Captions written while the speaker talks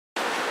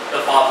the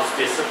father's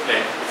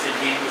discipline. It's in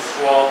Hebrews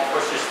 12,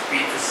 verses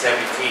 3 to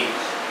 17.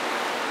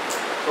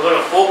 We're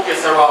going to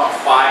focus around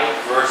 5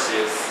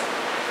 verses,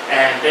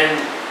 and then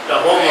the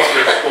homework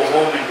is go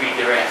home and read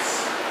the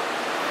rest,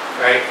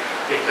 right?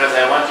 Because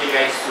I want you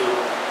guys to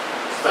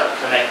start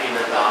connecting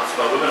the dots,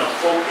 but we're going to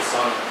focus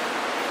on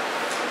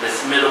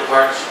this middle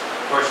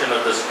portion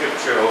of the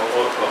scripture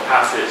or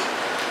passage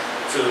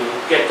to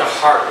get the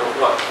heart of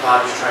what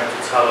God is trying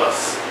to tell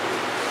us.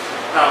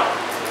 Now,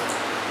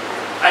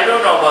 I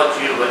don't know about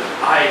you, but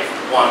I've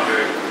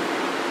wondered,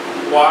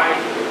 why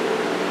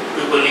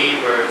do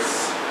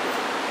believers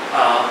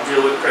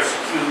deal with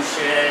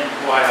persecution?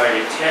 Why are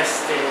they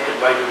tested?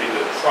 Why do they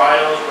get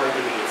trials? Why do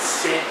they get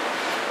sick?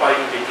 Why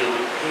do they deal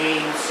with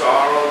pain,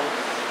 sorrow?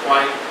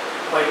 Why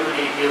do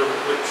they deal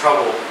with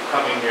trouble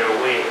coming their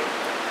way?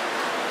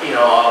 You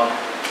know,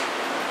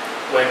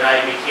 when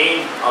I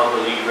became a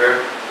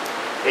believer,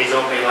 they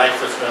told me life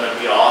was going to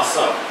be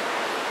awesome,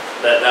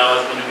 that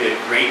was going to be a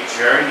great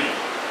journey.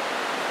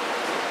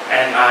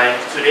 And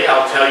today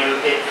I'll tell you,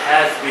 it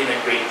has been a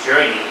great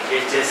journey.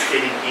 It just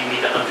didn't give me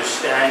the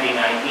understanding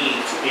I need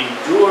to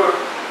endure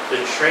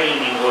the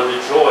training or the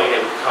joy that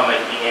would come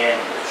at the end.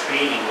 The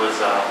training was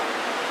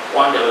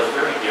one that was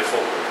very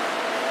difficult.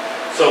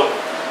 So,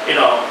 you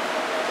know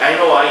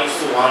I used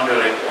to wonder,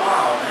 like,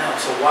 wow, man,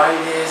 so why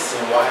this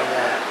and why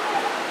that?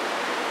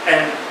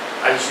 And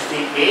I used to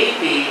think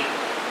maybe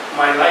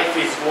my life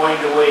is going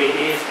the way it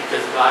is because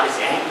God is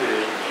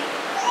angry with me.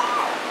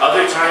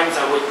 Other times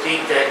I would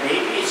think that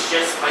maybe it's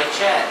just by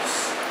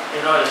chance.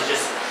 It's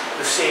just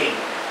the same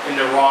in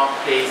the wrong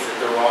place at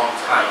the wrong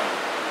time.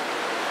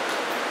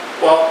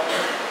 Well,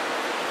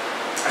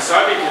 I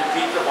started to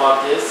think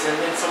about this, and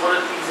then some of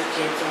the things that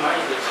came to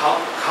mind, like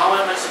how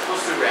am I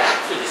supposed to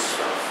react to this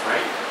stuff,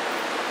 right?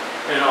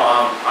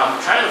 I'm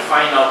trying to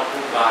find out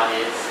who God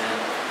is, and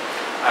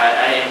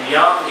I am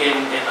young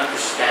in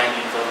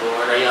understanding the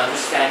Lord. I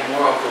understand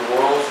more of the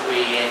world's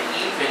way and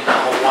even the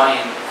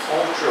Hawaiian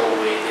cultural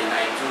way than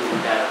I do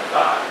that of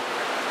God.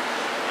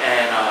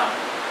 And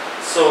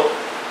so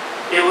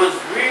it was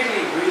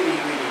really, really,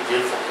 really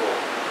difficult.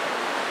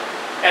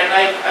 And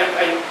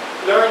I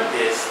learned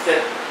this,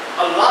 that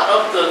a lot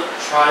of the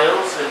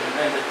trials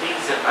and the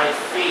things that I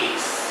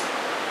faced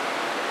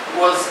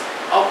was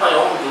of my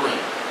own doing.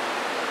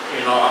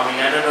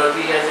 I don't know if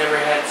you guys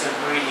ever had some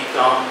really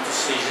dumb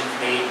decisions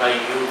made by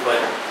you, but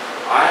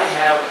I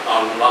have a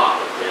lot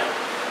of them.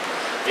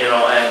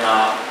 And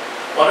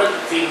one of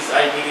the things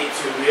I needed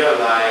to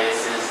realize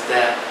is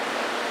that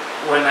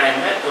when I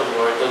met the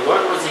Lord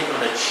wasn't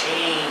going to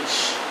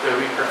change the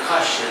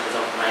repercussions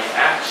of my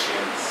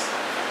actions.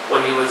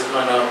 What He was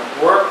going to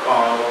work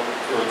on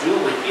or do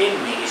within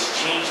me is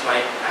change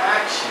my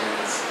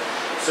actions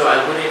so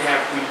I wouldn't have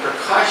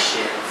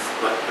repercussions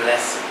but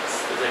blessings.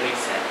 Does that make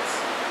sense?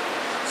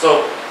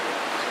 So,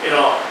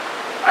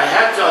 I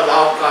had to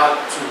allow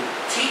God to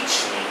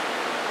teach me.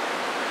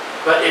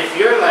 But if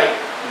you're like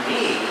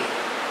me,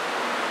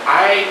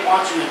 I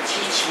want you to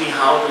teach me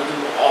how to do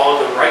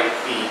all the right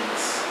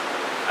things.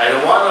 I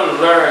don't want to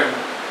learn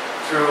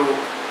through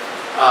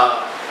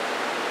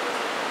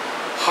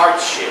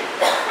hardship.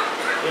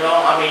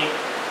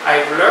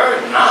 I've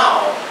learned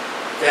now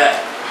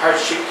that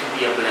hardship can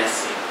be a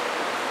blessing.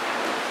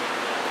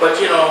 But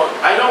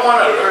I don't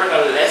want to learn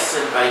a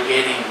lesson by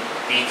getting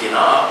beaten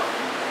up.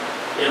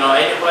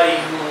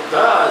 Anybody who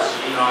does,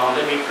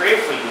 let me pray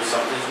for you.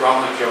 Something's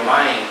wrong with your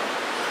mind.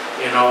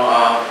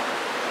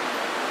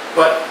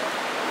 But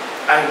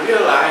I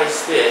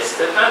realized this,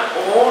 that not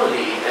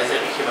only as I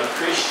became a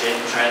Christian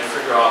trying to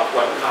figure out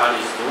what God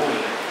is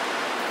doing,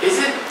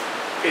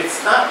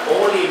 it's not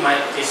only my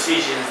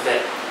decisions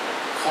that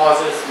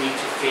causes me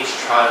to face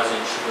trials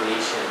and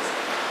tribulations.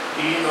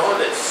 Do you know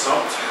that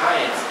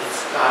sometimes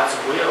it's God's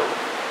will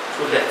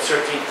to let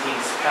certain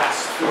things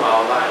pass through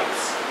our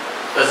lives?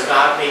 Does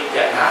God make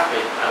that happen?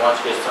 I want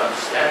you guys to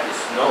understand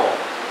this. No.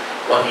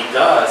 What He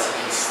does,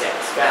 He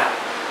steps back.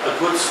 A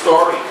good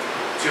story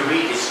to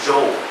read is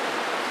Job.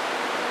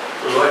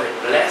 The Lord had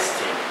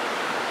blessed him.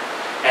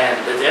 And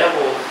the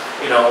devil,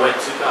 went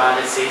to God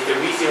and said, the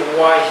reason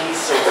why He's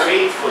so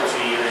faithful to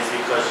you is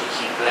because you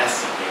keep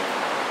blessing Him.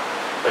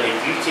 But if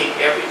you take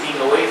everything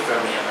away from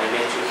Him, I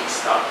bet you He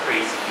stopped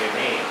praising your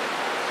name.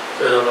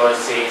 So the Lord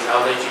says,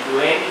 I'll let you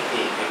do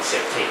anything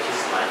except take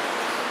his life.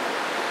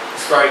 The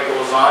story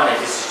goes on, and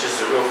this is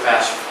just a real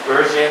fast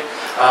version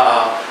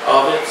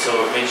of it, so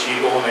make sure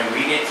you go home and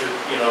read it to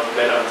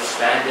better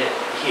understand it.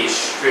 He is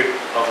stripped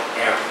of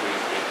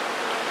everything.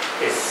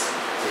 His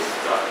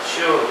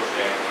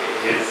children,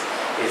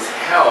 his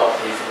health,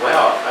 his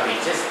wealth,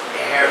 just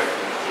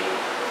everything.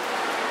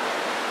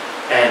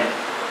 And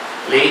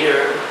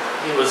later,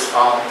 he was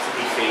found to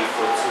be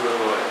faithful to the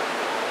Lord.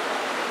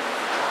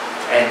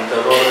 And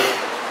the Lord,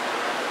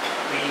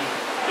 we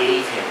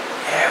gave him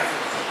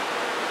everything,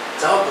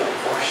 double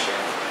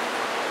portion.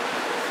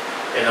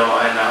 And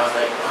I was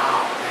like,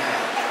 wow,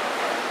 man,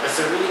 that's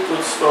a really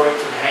good story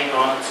to hang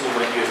on to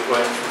when you're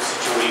going through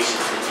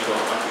situations that you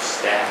don't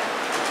understand.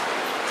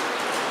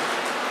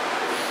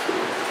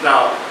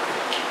 Now,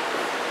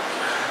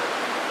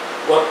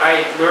 what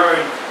I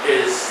learned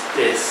is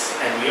this,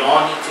 and we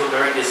all need to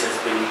learn this as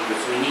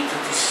believers. We need to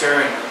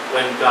discern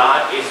when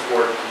God is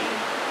working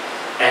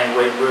and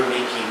when we're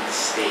making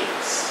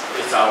mistakes.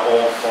 It's our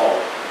own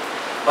fault.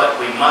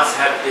 But we must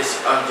have this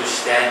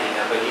understanding.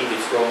 I believe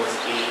it's Romans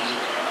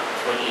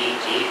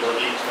 8:28 or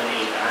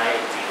 8:28.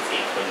 I think it's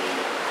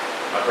 8:28.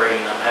 My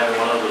brain, I'm having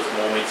one of those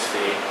moments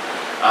today.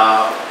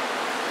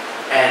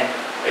 And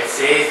it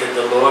says that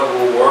the Lord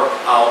will work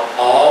out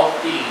all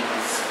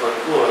things for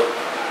good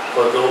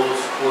for those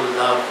who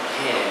love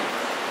Him,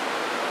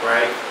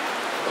 right?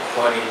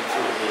 According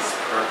to His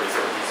purpose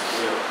or His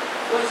will,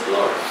 for His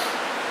glory.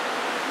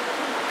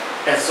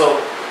 And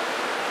so,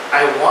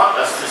 I want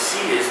us to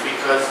see this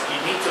because you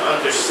need to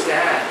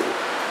understand.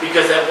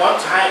 Because at one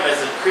time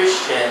as a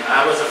Christian,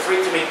 I was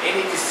afraid to make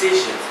any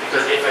decisions.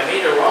 Because if I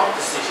made a wrong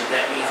decision,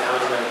 that means I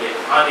was going to get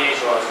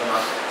punished or I was going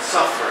to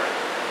suffer.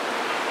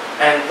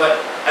 But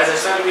as I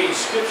started reading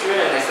scripture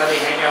and I started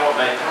hanging out with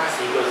my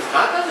pastor, he goes,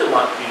 God doesn't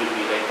want you to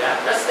be like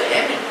that. That's the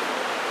enemy,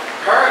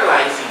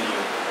 paralyzing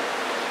you.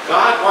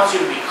 God wants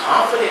you to be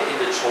confident in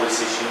the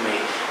choices you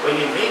make.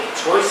 When you make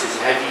choices,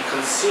 have you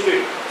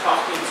considered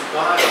talking to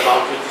God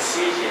about your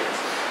decisions,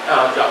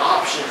 the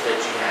options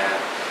that you have?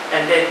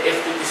 And then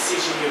if the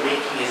decision you're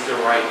making is the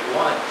right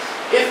one,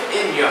 if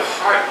in your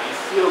heart you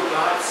feel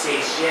God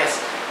says yes,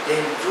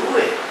 then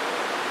do it.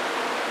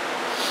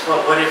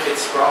 But what if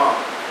it's wrong?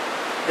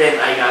 Then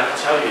I gotta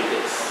tell you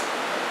this.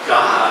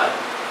 God,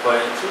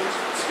 according to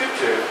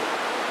scripture,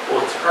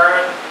 will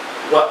turn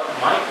what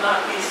might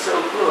not be so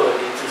good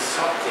into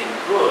something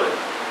good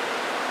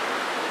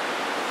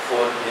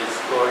for His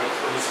glory,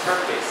 for His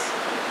purpose.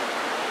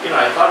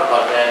 I thought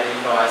about that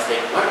and I was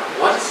thinking,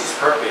 what is His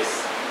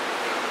purpose?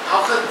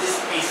 How could this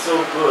be so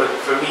good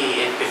for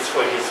me if it's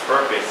for His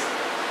purpose?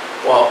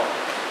 Well,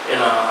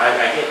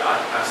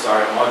 I'm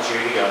sorry, I'm all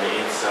jittery on the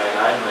inside.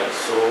 I'm like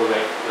so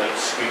like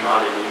scream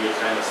hallelujah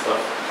kind of stuff.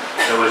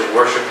 I was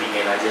worshiping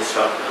and I just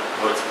felt the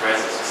Lord's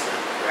presence just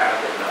like grab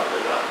it and I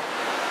was like,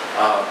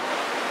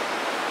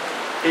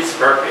 His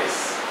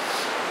purpose,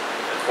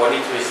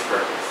 according to His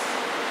purpose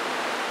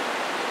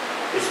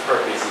is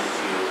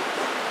you.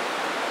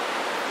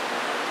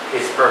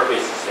 His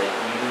purpose is that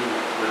you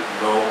would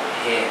know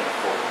Him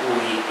for who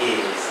He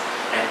is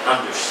and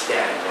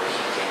understand what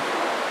He can do.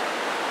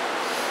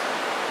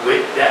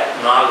 With that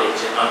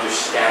knowledge and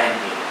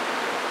understanding,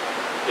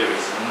 there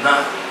is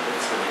nothing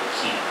that's going to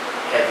keep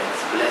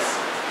heaven's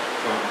blessings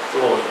from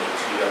flowing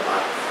into your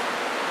life.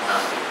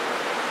 Nothing.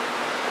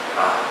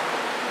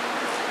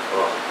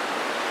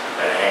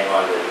 Hang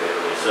on a little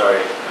bit.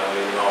 Sorry, I'm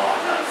getting all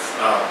nuts.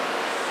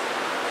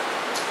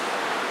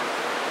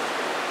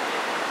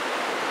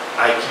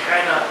 I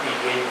cannot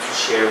begin to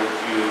share with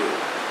you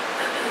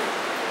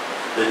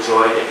the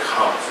joy that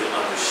comes with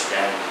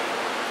understanding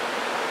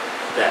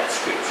that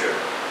scripture.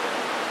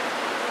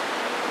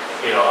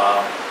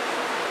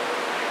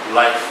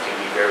 Life can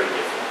be very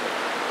different.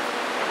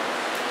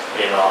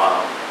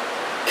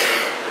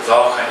 There's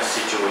all kinds of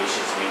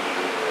situations we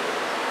deal with.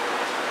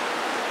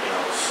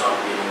 Some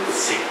dealing with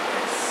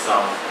sickness,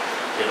 some,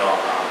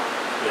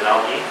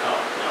 without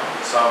income,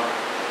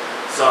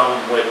 some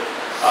with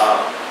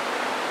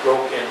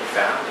broken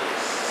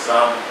families,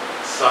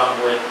 some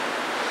with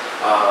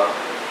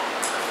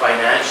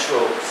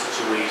financial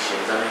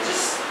situations.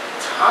 Just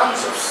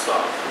tons of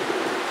stuff,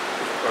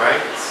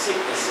 right?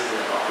 Sicknesses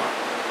and all.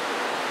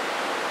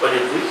 But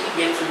if we can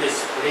get to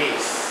this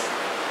place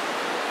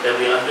that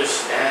we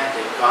understand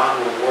that God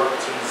will work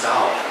things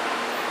out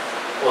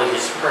for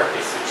His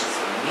purpose, which is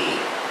for me.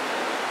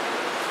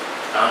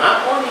 Now,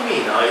 not only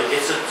me,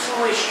 it's a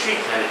two-way street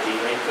kind of thing.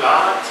 When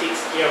God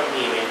takes care of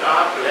me, when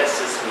God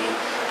blesses me,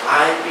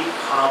 I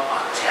become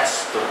a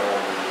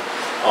testimony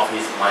of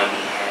His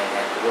mighty hand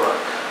at work.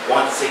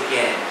 Once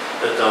again,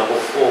 the double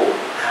fold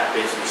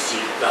happens. We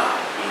see God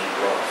being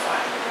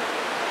glorified.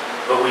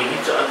 But we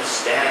need to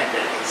understand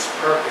that His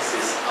purpose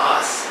is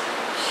us,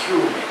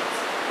 humans,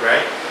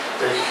 right?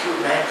 The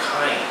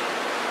humankind.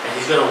 And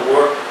He's going to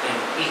work in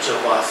each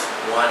of us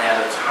one at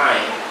a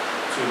time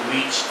to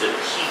reach the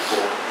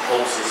people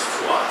closest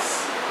to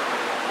us.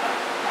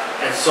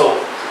 And so,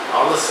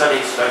 all of a sudden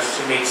it starts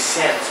to make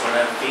sense when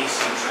I'm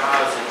facing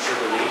trials and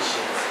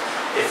tribulations.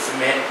 It's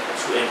meant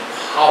to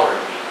empower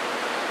me.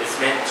 It's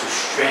meant to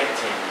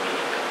strengthen me.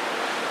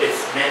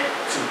 It's meant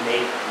to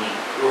make me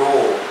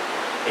grow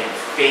in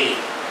faith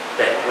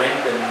that when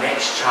the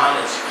next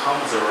challenge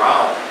comes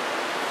around,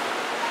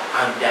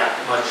 I'm that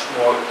much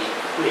more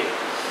equipped.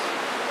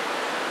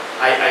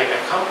 I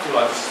come to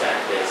understand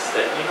this,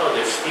 that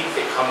there's things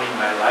that come in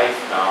my life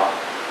now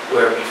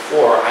where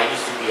before I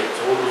used to be a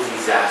total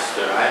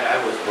disaster.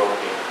 I was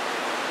broken.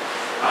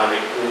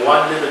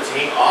 One little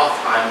thing off,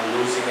 I'm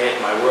losing it,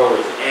 my world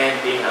is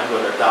ending, I'm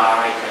going to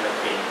die kind of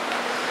thing.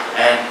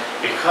 And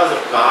because of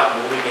God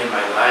moving in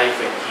my life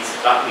and He's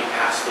got me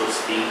past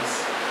those things,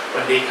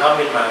 when they come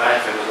in my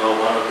life, I go,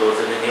 one of those,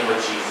 in the name of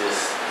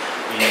Jesus,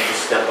 you need to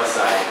step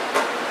aside.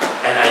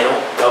 And I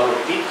don't double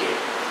think it.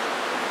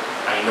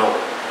 I know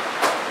it.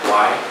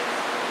 Why?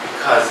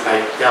 Because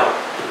I've dealt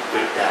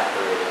with that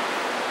already.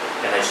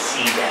 And I've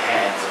seen the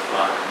hands of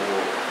God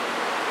move.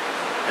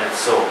 And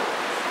so,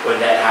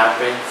 when that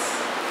happens,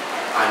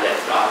 I let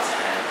God's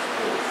hands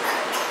move.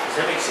 Does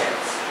that make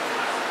sense?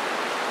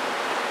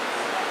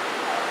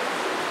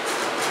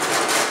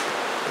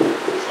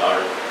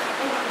 Sorry.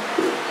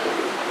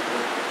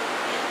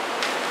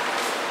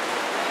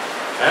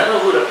 I don't know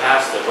who the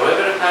pastor,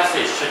 whoever the pastor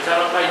is, should tell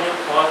him my new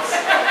thoughts.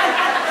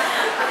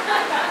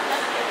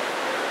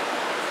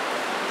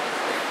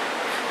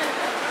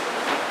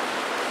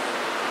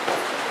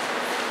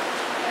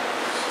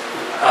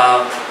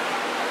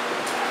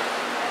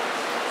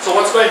 So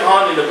what's going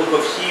on in the book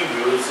of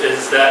Hebrews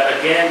is that,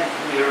 again,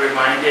 we're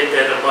reminded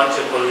that a bunch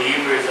of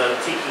believers are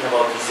thinking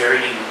about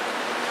deserting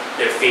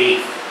their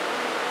faith.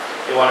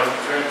 They want to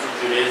return to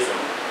Judaism.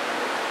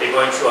 They're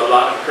going through a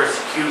lot of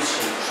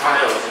persecution,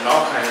 trials, and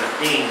all kinds of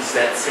things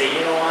that say, you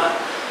know what,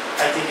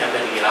 I think I'm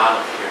going to get out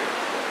of here.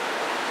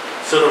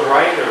 So the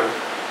writer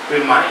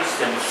reminds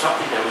them of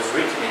something that was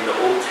written in the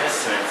Old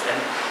Testament, and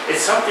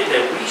it's something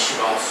that we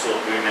should also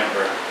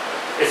remember.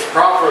 It's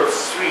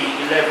Proverbs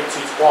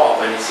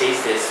 3:11-12, and it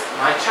says this,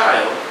 "My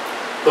child,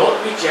 don't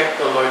reject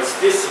the Lord's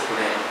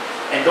discipline,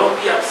 and don't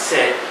be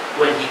upset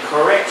when He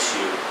corrects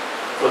you.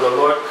 For the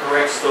Lord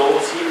corrects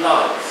those He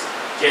loves,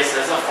 just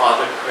as a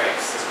father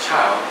corrects his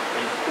child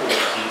in whom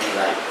He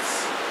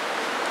delights."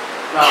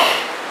 Now,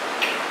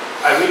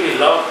 I really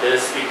love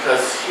this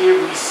because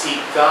here we see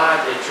God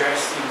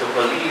addressing the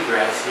believer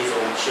as His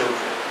own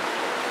children,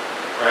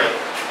 right?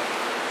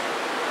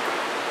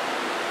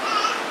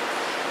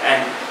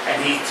 And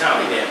He's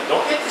telling them,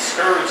 don't get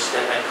discouraged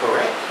that I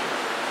correct you.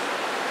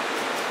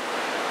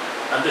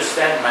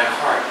 Understand my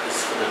heart is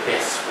for the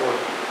best for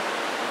you.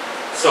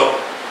 So,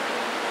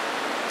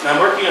 I'm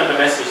working on the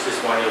message this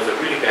morning. It was a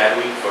really bad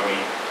week for me.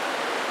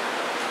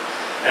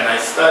 And I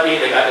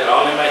studied, I got it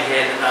all in my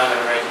head, and now I'm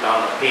going to write it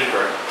down on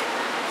paper.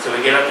 So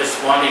we get up this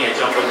morning, I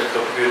jump on the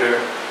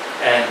computer,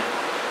 and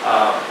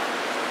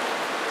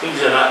things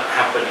are not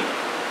happening.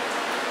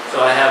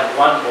 So I have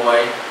one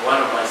boy, one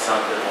of my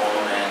sons at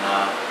home, and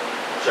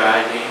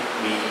driving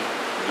me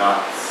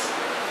nuts.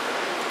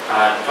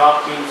 I'm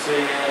talking to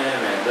him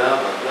and blah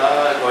blah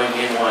blah, going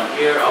in one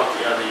ear, out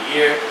the other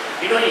ear.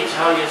 You know, you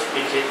tell your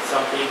kids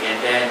something and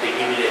then they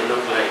give you that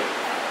look like,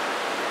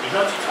 you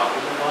know what you're talking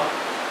about?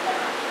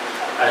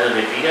 I don't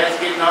know if you guys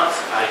get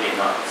nuts, I get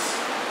nuts.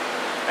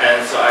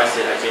 And so I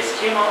said, I just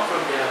came out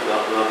from there,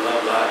 blah blah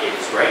blah blah. It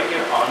is right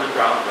here on the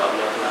ground, blah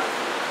blah blah.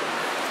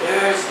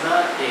 There's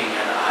nothing,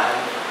 and I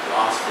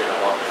lost it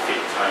about the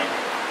fifth time.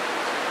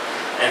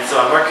 And so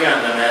I'm working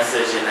on the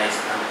message, and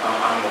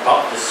I'm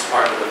about this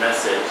part of the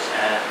message,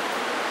 and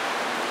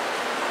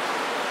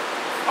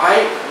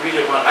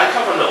I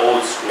come from the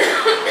old school.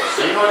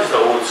 So you know what is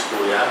the old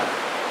school, yeah?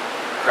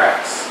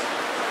 Cracks.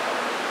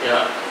 You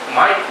know,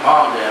 my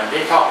mom,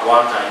 they talk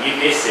one time, you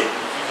miss it,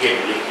 you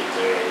get lickings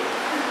already.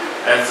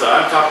 And so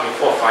I'm talking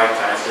 4 or 5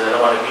 times because I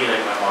don't want to be like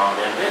my mom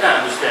then. Then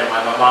I understand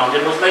why my mom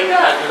then was like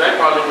that, because I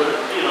probably would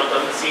have,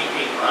 done the same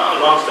thing.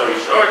 Long story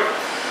short,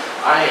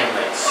 I am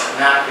like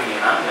snapping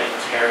and I'm like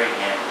tearing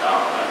him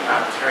down. I mean,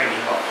 I'm tearing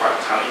him apart,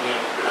 telling him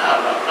blah,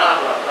 blah, blah,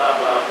 blah, blah,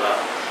 blah, blah.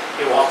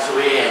 He walks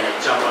away and I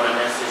jump on the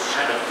message,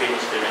 trying to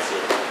finish the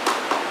message.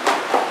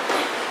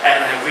 And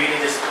I'm reading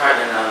this part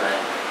and I'm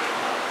like,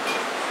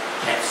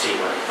 can't say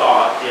what I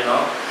thought,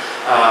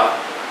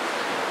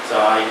 So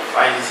I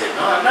finally said,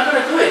 no, I'm not going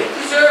to do it.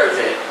 He deserves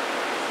it.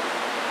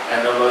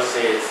 And the Lord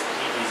says,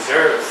 he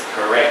deserves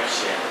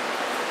correction,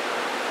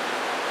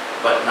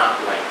 but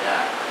not like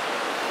that.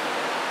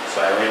 So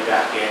I went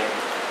back in.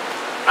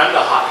 I'm the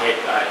hothead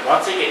guy.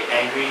 Once I get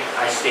angry,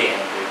 I stay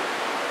angry.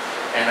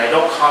 And I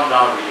don't calm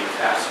down really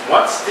fast.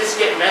 Once this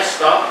gets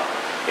messed up,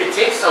 it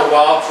takes a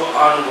while to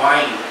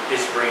unwind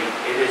this brain.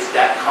 It is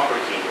that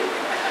complicated,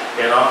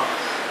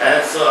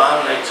 And so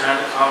I'm like trying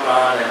to calm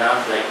down, and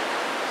I'm like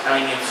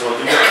telling him, so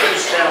do you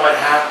understand what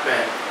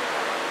happened?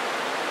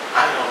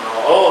 I don't know.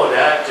 Oh,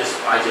 I just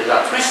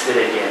got twisted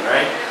again,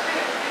 right?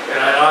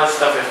 And all this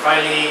stuff, and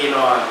finally, we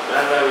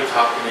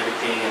talked and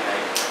everything, and I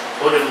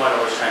told him what I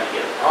was trying to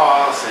get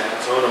across, and I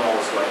told him what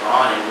was going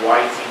on and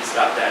why things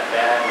got that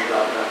bad, and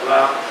blah, blah,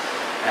 blah.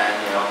 And,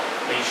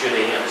 make sure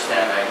that he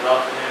understand I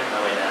love him. I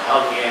went and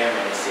hugged him,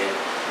 and I said,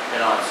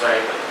 I'm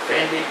sorry if I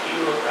offended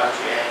you, got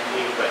you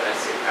angry, but I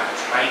said, I'm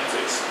trying to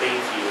explain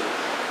to you,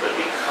 but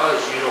because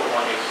you don't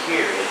want to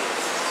hear it,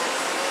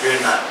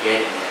 you're not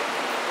getting it.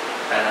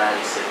 And I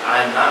said,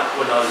 I'm not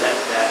going to let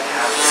that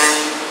happen.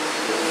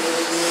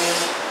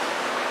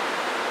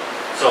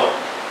 So,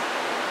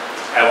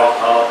 I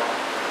walked out.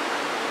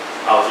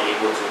 I was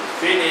able to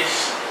finish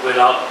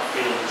without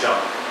feeling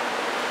jumped.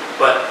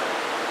 But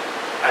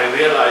I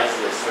realized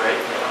this, right?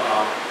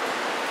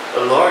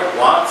 The Lord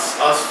wants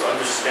us to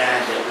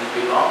understand that we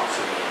belong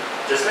to Him.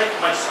 Just like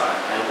my son,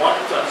 I want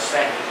him to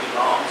understand he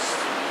belongs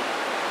to me.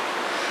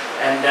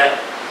 And that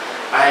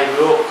I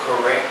will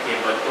correct him,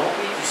 but don't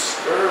be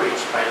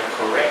discouraged by the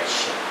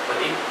correction,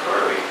 but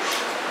encouraged.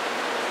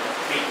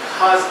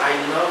 Because I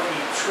love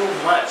you too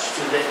much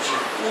to let you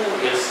fool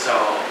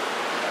yourself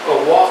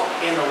or walk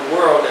in a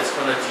world that's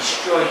going to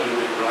destroy you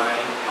with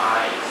blind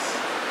eyes.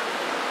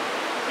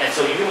 And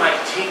so you might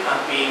think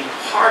I'm being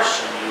harsh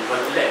on you, but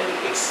let me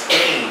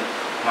explain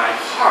my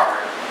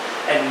heart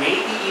and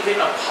maybe even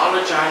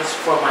apologize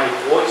for my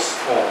voice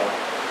tone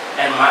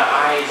and my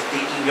eyes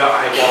digging your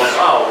eyeballs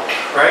out,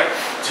 right?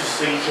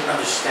 So you can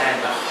understand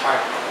the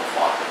heart of the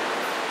Father.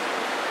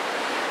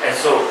 And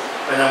so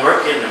when I'm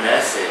working the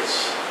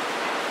message,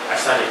 I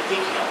started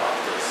thinking about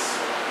this.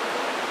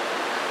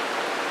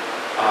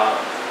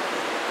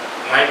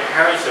 My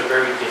parents are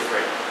very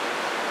different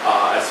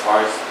as far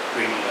as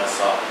bringing us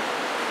up.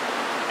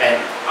 And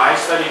I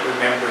started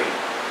remembering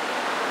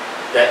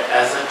that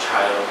as a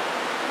child,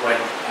 when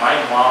my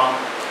mom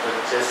would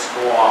just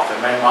go off,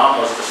 and my mom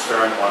was the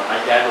stern one, my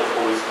dad was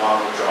always gone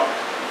or drunk.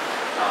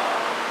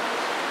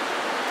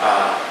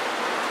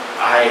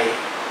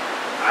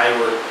 I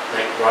would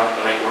run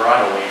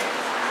away.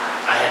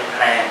 I had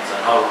plans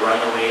on how to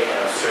run away at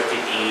a certain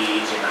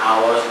age and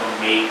how I was going to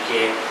make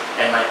it.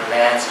 And my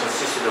plans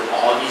consisted of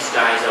all these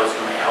guys that was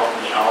going to help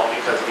me out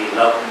because they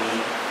loved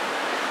me.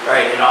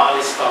 Right, and all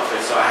this stuff.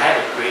 And so I had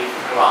a great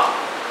plot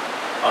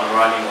on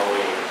running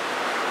away.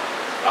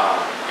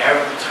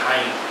 Every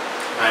time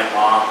my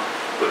mom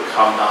would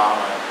come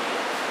down on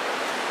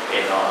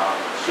me,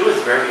 she was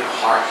very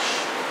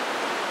harsh.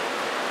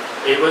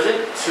 It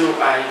wasn't until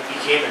I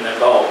became an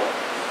adult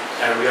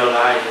I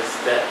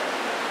realized that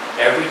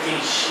everything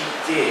she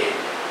did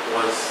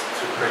was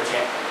to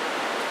protect me.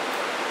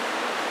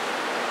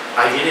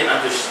 I didn't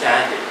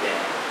understand it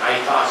then.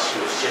 I thought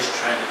she was just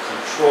trying to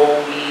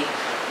control me,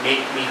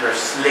 make me her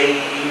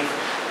slave,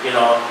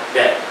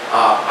 that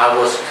I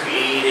was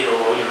created,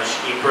 or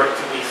she gave birth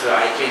to me so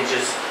I can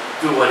just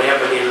do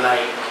whatever they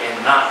like and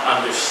not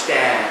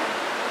understand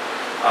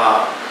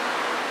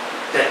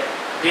that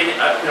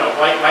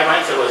my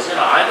mindset was,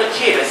 I'm a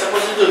kid, I'm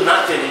supposed to do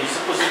nothing and you're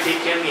supposed to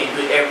take care of me and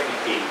do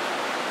everything.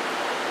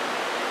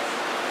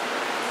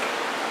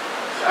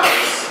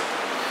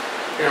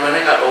 When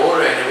I got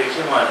older and I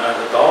became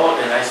an adult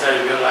and I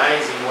started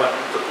realizing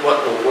what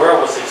the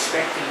world was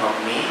expecting of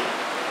me,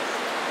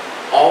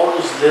 all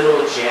those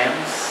little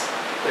gems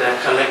that I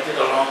collected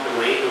along the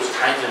way, those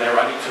times that I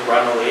wanted to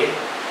run away,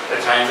 the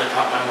times I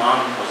thought my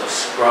mom was a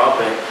scrub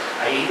and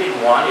I even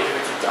wanted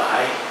her to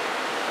die,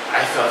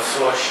 I felt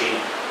so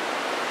ashamed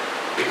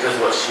because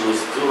what she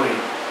was doing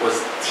was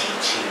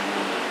teaching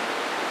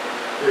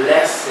me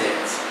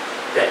lessons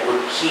that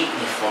would keep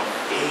me from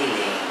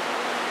failing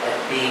at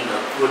being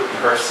a good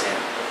person,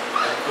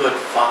 a good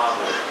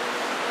father,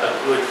 a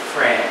good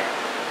friend,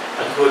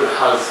 a good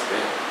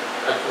husband,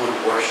 a good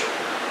worshiper.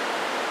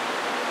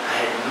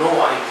 I had no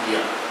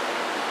idea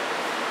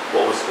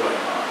what was going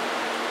on.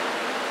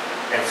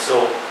 And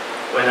so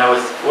when I was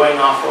going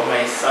off on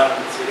my son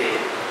today,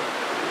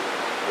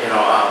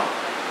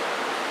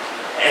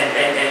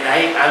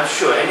 I'm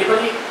sure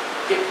anybody,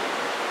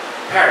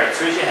 parents,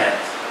 raise your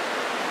hands.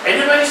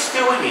 Anybody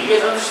still with me? You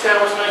guys understand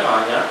what's going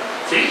on, yeah?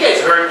 So you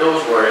guys heard those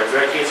words,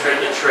 right? You guys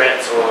heard the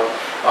threats, or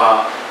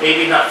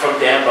maybe not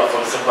from them, but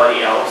from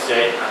somebody else,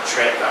 right? A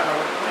threat. I don't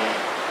know, man.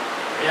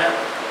 Yeah.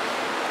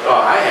 Oh,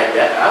 I had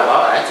that.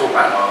 I told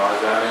my mom I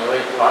was running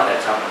away. Well, I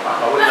didn't tell my mom.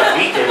 I wouldn't have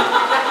beat them.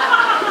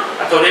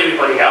 I told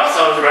everybody else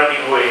I was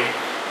running away.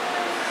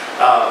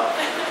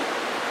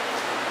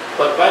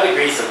 But by the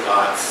grace of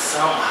God,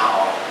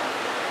 somehow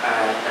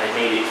I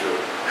made it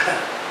through.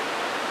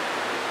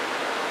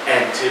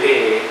 And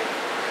today,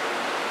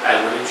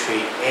 I wouldn't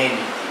trade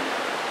anything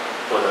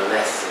for the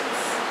lessons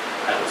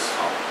I was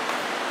taught.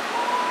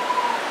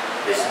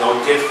 It's no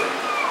different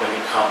when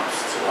it comes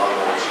to our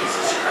Lord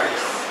Jesus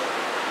Christ.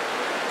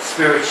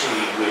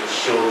 Spiritually, we're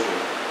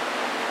children.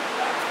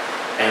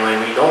 And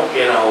when we don't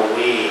get our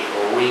way,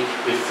 or we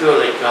feel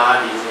like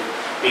God isn't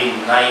being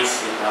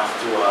nice enough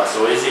to us,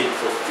 or isn't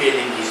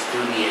fulfilling His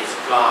duty as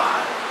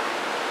God,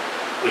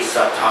 we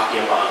start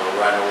talking about a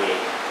runaway.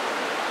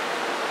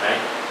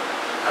 Right?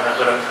 I'm not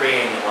going to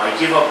pray anymore. I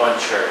give up on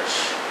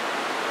church.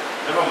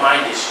 Never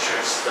mind this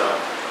church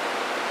stuff.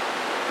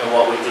 And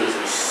what we do is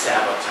we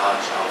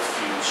sabotage our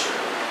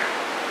future.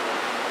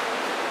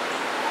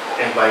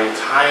 And by the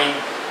time,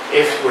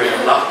 if we're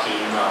lucky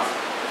enough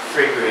to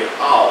figure it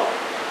out,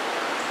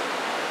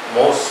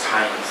 most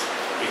times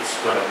it's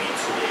going to be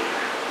too late.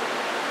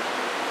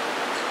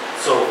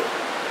 So,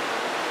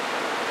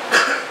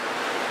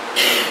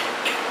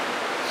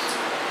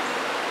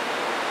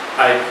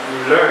 I've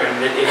learned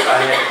that if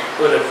I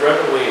would have run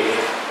away,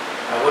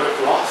 I would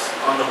have lost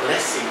on the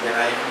blessing that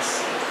I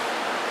received.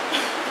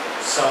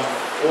 Some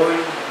 40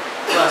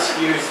 plus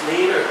years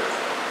later.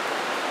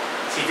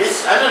 See,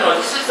 this, I don't know,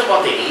 this is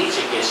about the age,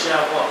 I guess.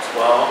 Yeah, what,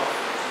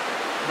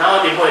 12?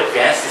 Now they're more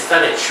advanced. They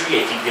start at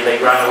 3, I think. They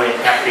like run away and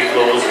pack their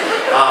clothes.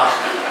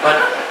 But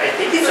I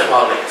think it's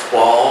about like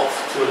 12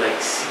 to like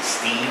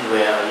 16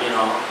 where,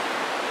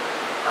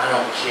 I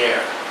don't care.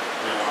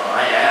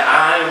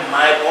 I'm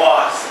my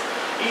boss.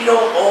 You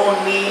don't own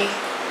me.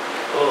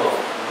 Oh,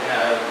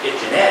 yeah, get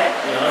your neck,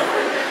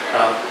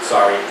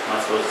 sorry, I'm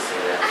not supposed to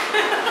say that.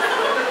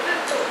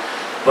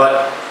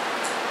 But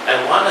I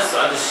want us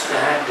to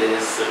understand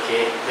this,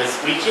 okay? Because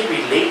we can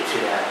relate to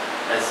that.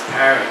 as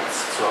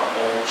parents to our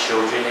own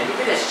children, and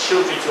even as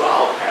children to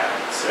our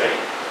parents,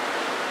 right?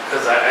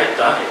 Because I've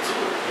done it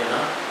too,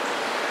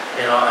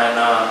 and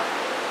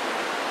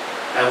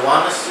I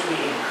want us to be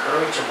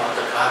encouraged about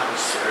the God we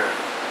serve.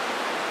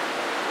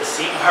 The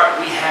same heart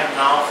we have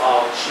now for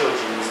our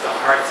children is the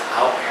hearts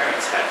our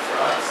parents had for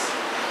us.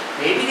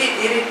 Maybe they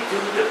didn't do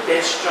the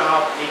best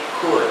job they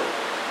could,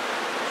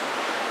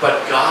 but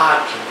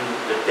God can do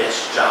the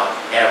best job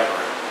ever.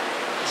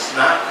 He's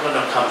not going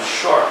to come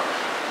short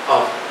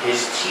of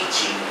His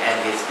teaching and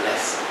His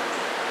blessing.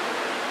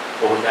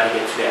 But we got to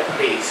get to that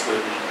place where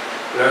we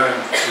learn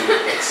to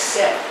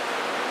accept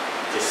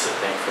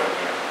discipline from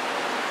Him.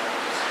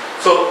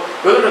 So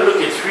we're going to look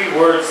at 3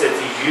 words that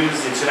He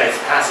used in tonight's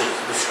passage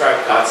to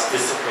describe God's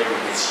discipline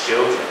in His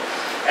children.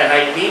 And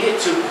I needed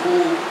to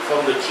pull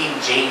from the King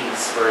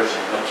James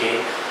Version,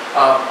 okay?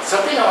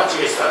 Something I want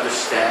you guys to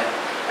understand.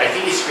 I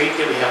think it's great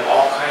that we have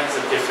all kinds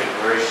of different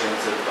versions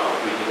of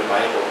reading the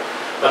Bible.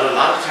 But a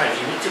lot of times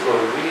you need to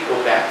really go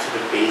back to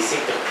the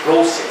basic, the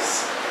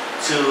closest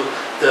to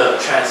the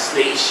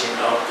translation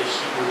of the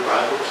Hebrew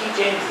Bible. King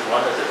James is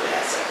one of the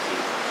best, I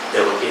think,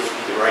 that will give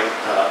you the right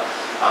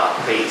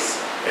place.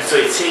 And so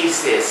it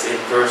says this in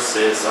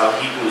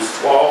Hebrews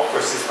 12,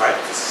 verses 5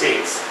 to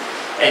 6.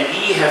 And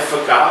ye have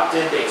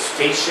forgotten the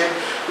exhortation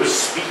which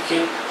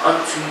speaketh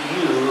unto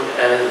you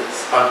as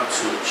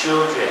unto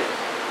children.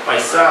 My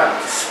son,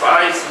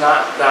 despise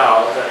not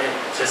thou the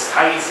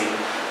chastising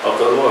of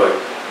the Lord,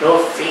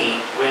 nor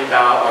faint when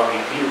thou art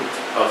rebuked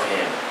of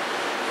him.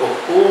 For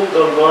whom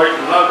the Lord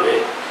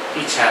loveth,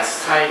 He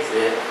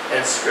chastiseth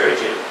and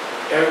scourgeth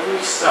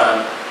every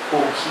son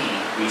whom He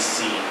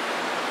received.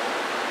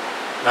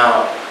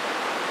 Now,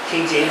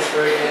 King James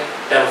Version,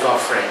 that was all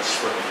French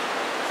for me.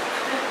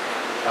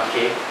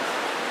 Okay?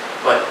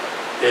 But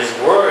there's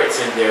words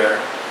in there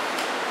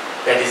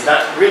that is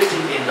not written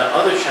in the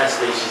other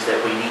translations that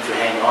we need to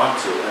hang on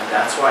to, and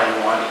that's why I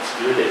wanted to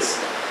do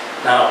this.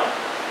 Now,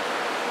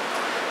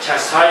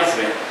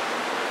 chastisement,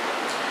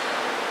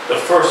 the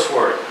first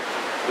word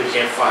we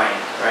can find,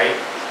 right?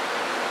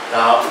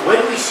 Now,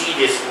 when we see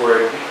this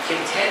word, we can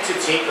tend to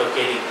think of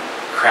getting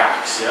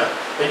cracks, yeah?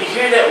 When you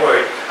hear that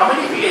word, how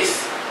many of you guys,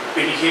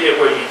 when you hear that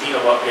word, you think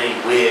about getting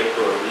whipped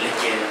or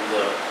licking?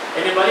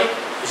 Anybody?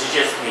 Is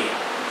it just me?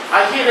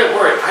 I hear that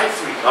word, I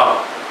freak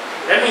out.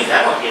 That means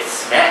I'm going to get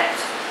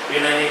smacked. You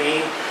know what I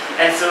mean?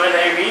 And so when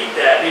I read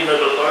that,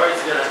 the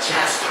Lord's going to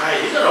chastise,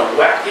 He's going to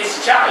whack His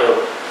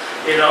child.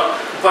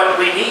 But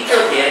we need to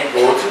again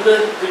go to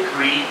the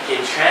Greek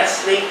and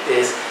translate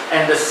this.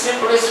 And the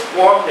simplest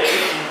form that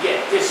we can get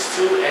this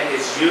to, and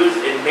is used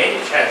in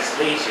many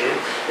translations,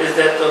 is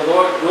that the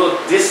Lord will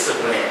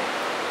discipline.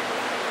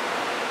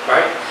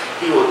 Right?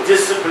 He will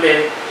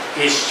discipline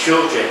His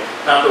children.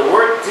 Now the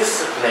word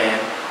discipline,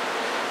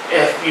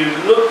 if you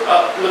look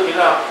it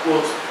up,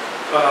 will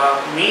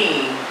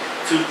mean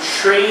to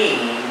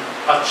train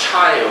a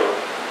child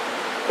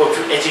or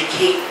to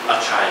educate a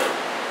child.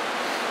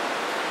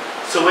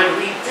 So when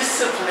we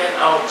discipline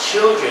our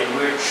children,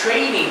 we're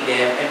training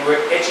them and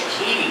we're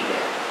educating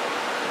them.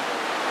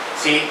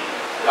 See,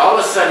 all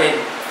of a sudden,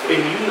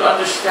 when you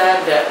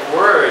understand that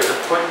word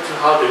according to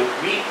how the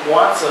Greek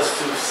wants us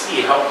to see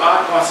it, how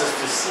God wants us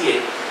to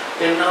see it,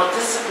 then now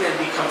discipline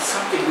becomes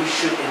something we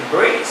should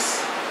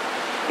embrace,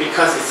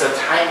 because it's a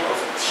time of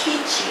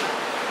teaching,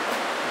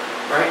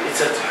 right?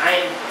 It's a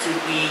time to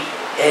be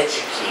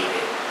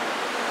educated.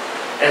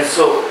 And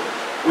so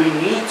we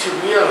need to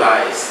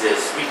realize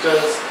this,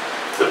 because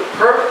the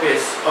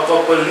purpose of a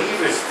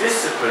believer's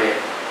discipline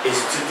is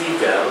to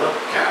develop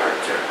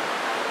character.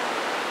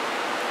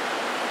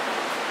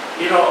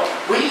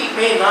 We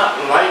may not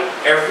like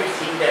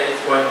everything that is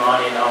going on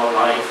in our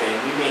life, and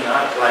we may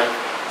not like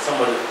some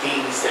of the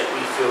things that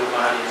we feel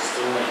God is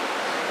doing.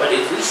 But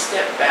if we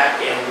step back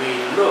and we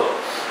look,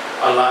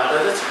 a lot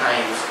of the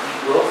times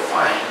we will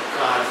find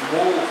God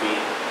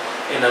moving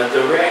in a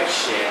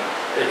direction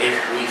that if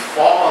we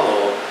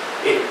follow,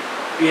 it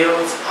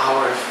builds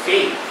our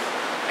faith.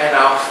 And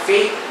our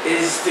faith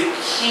is the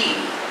key.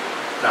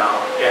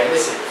 Now,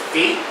 listen,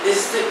 faith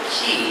is the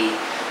key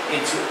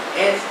into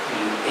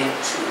entering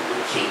into the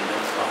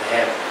kingdom of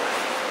heaven.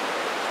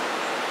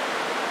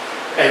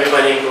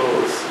 Everybody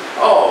goes,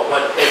 oh,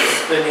 but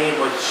it's the name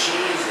of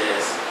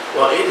Jesus.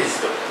 Well, it is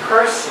the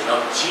person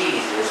of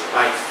Jesus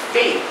by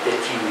faith that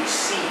you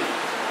receive.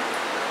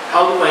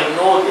 How do I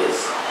know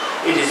this?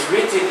 It is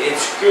written in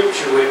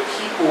Scripture where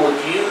people would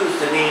use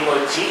the name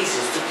of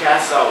Jesus to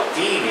cast out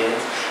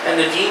demons, and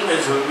the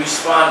demons would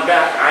respond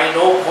back, I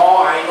know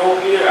Paul, I know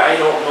Peter, I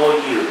don't know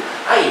you.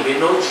 I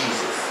even know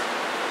Jesus.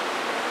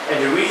 And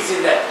the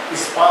reason that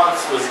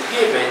response was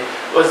given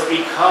was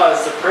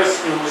because the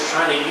person who was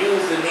trying to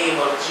use the name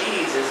of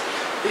Jesus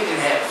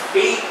didn't have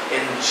faith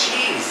in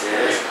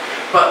Jesus,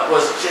 but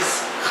was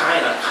just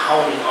kind of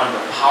counting on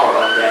the power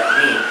of that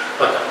name.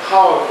 But the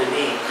power of the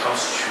name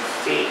comes through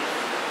faith.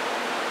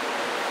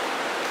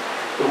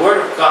 The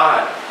Word of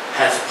God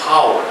has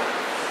power.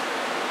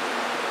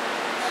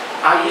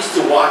 I used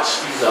to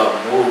watch these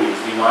movies,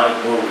 demonic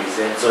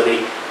movies, and so they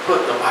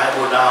put the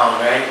Bible down,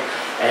 right?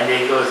 And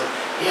they goes,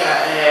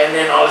 Yeah, and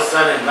then all of a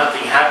sudden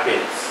nothing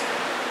happens,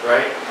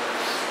 right?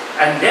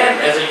 And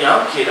then as a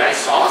young kid, I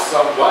saw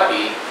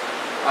somebody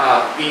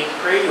being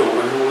prayed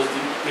over who was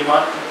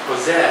demonically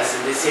possessed,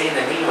 and they say in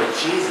the name of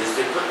Jesus,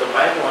 they put the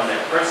Bible on that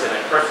person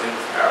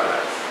was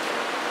paralyzed.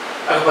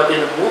 But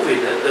in the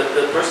movie,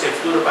 the person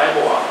threw the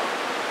Bible off.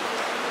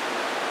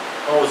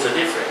 What was the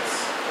difference?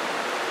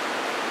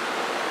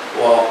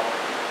 Well,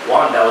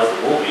 one, that was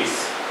the movies.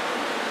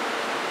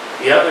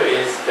 The other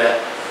is that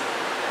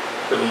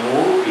the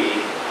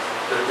movie,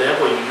 the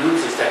devil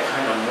uses that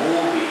kind of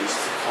movies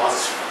to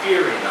cause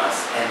fear in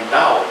us and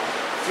doubt.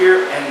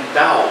 Fear and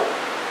doubt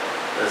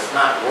does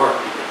not work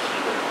in the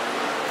kingdom of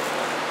God.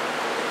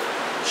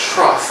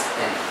 Trust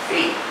and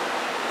faith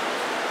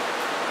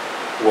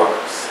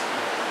works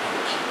in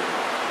the kingdom of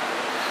God.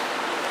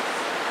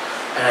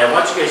 And I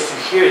want you guys to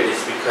hear this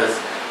because,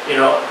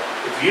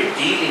 if you're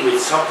dealing with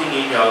something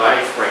in your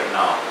life right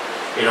now,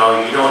 you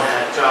don't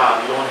have a job,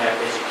 you don't have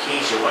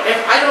education,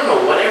 whatever, I don't know,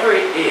 whatever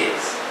it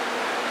is,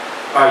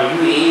 are you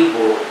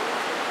able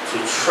to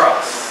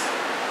trust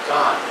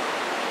God?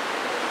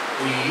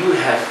 Do you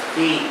have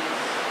faith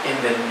in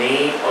the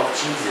name of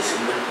Jesus,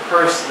 in the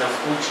person of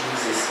who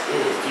Jesus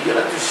is? Do you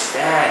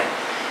understand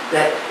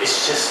that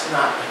it's just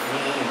not a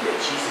name, that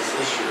Jesus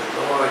is your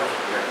Lord and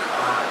your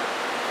God?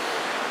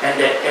 And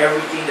that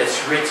everything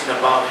that's written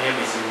about him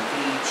is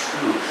indeed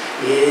true.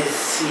 He is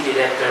seated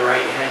at the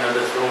right hand of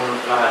the throne of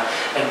God,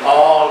 and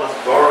all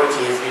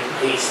authority has been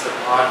placed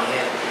upon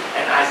him.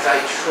 And as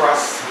I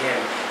trust him,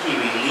 he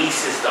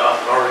releases the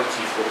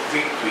authority for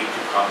victory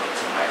to come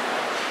into my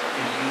life.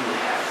 Do you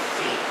have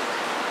faith?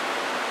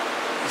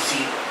 You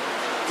see,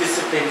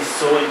 discipline is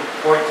so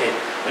important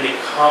when it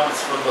comes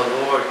from the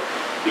Lord,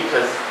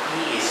 because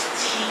he is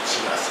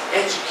teaching us,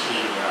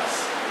 educating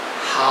us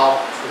how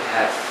to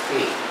have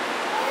faith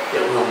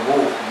that will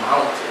move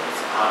mountains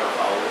out of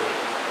our way.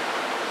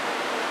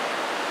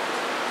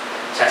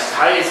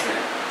 Chastisement,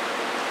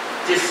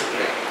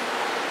 discipline,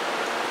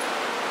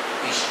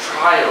 these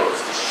trials,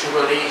 these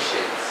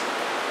tribulations,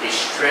 they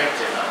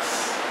strengthen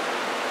us.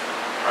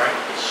 Right?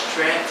 They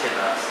strengthen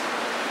us,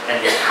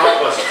 and they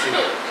help us to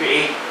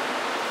create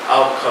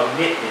our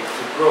commitment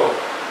to grow.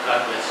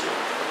 God bless you.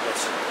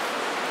 Bless you.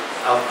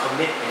 Our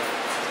commitment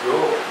to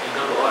grow in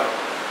the Lord.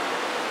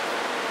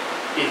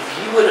 If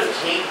he would have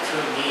came to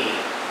me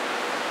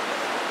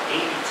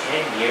maybe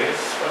 10 years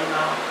from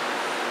now,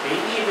 maybe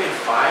even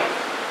 5,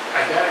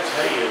 I gotta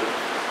tell you,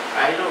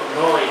 I don't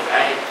know if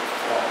I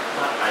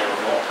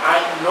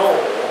know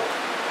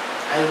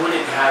I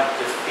wouldn't have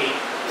the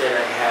faith that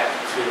I have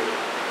today.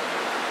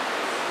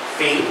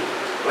 Faith,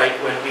 like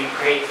when we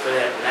prayed for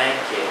that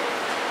blanket,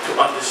 to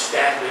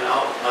understand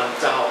without a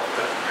doubt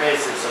the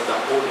presence of the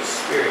Holy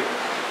Spirit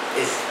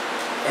is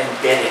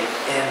embedded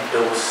in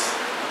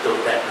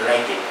that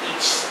blanket.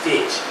 Each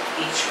stitch,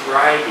 each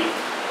writing,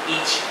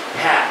 each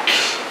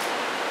patch,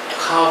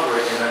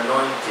 covered and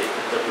anointed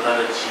with the blood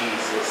of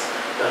Jesus,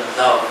 the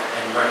love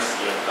and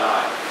mercy of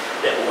God.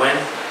 That when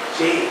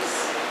James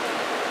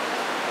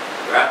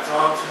grabs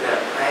onto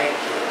that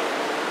blanket,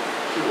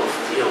 he will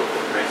feel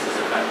the presence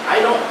of God.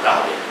 I don't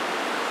doubt it.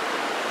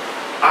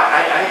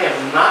 I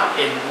am not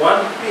in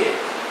one bit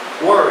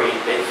worried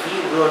that he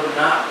will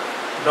not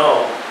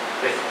know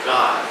that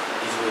God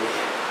is with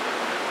him.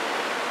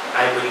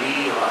 I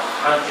believe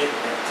 110%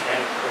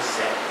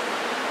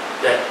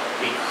 that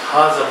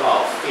because of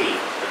our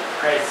faith, the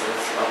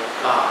presence of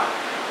God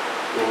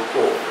will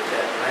go with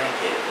that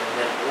blanket, and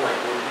that boy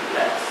will be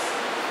blessed.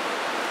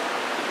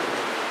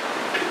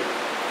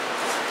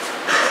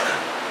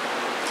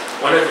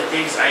 One of the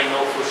things I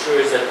know for sure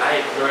is that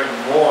I've learned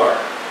more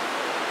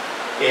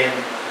in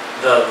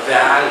the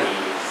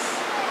valleys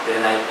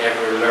than I've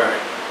ever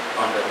learned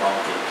on the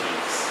mountain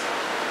peaks.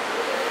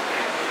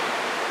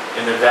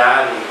 In the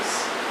valleys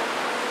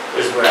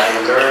is where I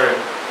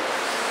learned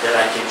that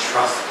I can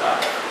trust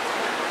God.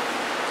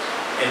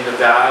 In the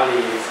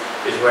valleys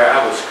is where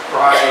I was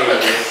crying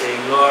and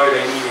saying, Lord,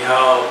 I need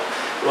help.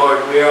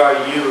 Lord, where are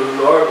you?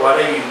 Lord, what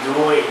are you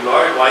doing?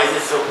 Lord, why is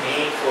it so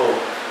painful?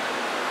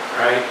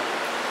 Right?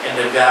 In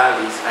the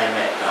valleys, I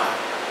met God.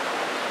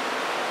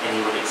 And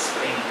he would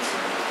explain to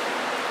me.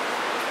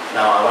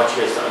 Now, I want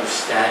you guys to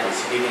understand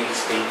this. He didn't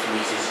explain to me.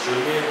 He says,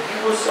 Junior, you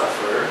will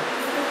suffer.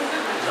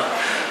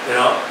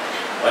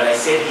 When I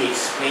said he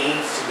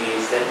explains to me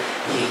is that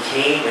he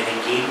came and he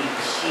gave me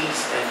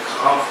peace and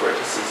comfort.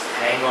 He says,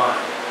 hang on,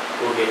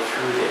 we'll get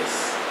through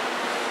this.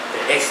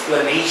 The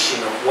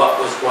explanation of what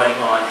was going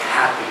on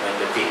happened when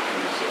the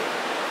victory came.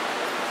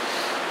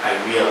 I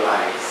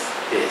realized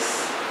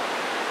this,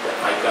 that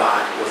my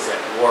God was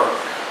at work,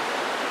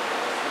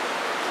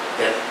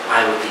 that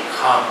I would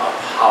become a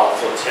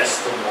powerful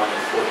testimony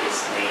for his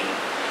name,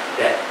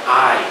 that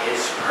I,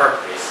 his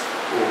purpose,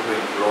 will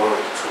bring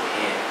glory to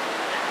him.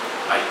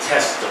 My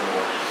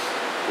testimony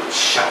would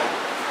shout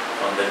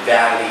from the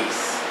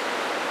valleys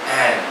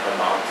and the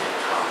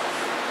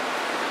mountaintops.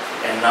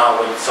 And now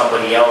when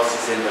somebody else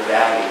is in the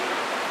valley,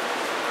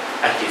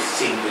 I can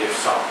sing their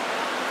song,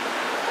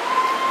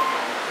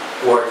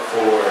 word for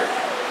word.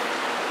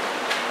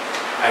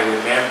 I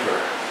remember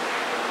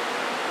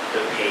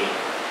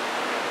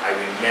I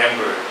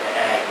remember the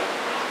agony.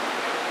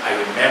 I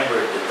remember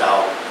the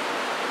doubt.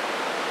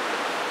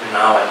 And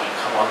now I can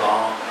come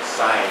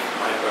alongside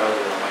my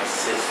brother or my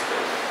sister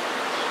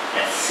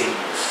and sing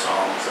the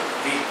songs of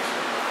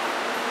victory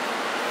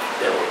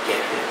that will get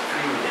them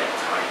through that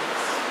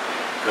times.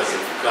 Because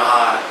if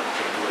God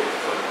can do it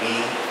for me,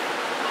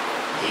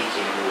 He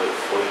can do it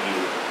for you.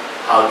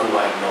 How do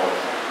I know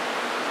that?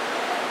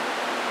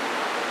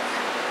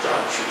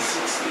 John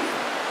 3:16.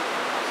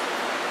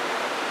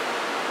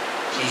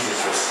 Jesus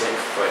was sent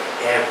for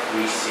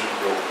every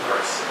single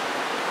person.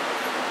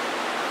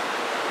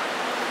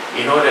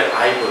 You know that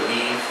I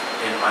believe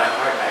in my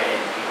heart,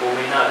 and people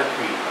may not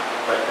agree,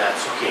 but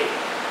that's okay.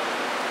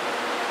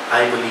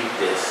 I believe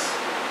this.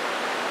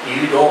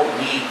 You don't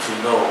need to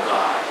know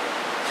God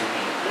to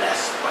be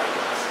blessed by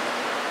God.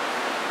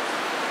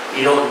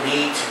 You don't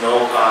need to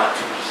know God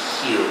to be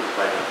healed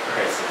by the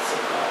presence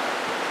of God.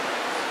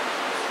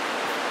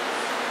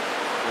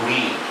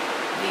 We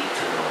need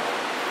to know.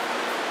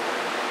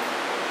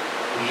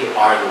 We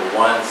are the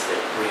ones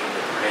that bring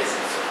the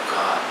presence of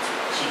God to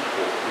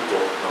people who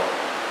don't know.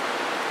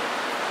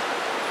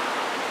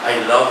 I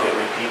love it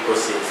when people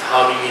say,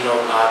 how do you know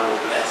God will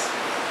bless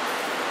me?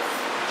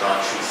 John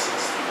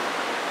 3:16.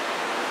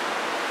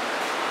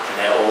 And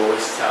I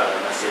always tell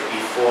them, I said,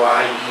 before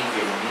I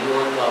even knew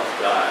or loved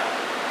God,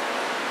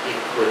 He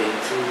put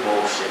into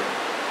motion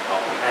a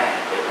plan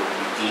that would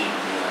redeem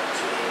me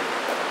unto Him.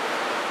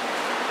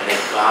 And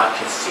if God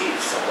can save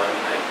somebody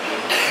like me,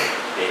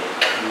 then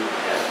you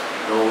have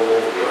no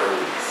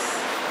worries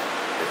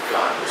that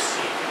God will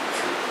save you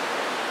too.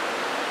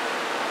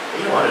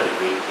 You know, one of the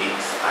great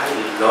things, I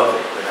love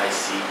it when I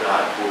see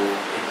God move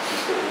in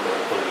people who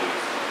don't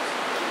believe.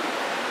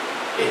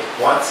 It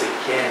once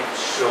again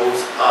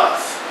shows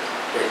us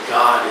that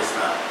God is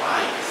not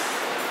biased.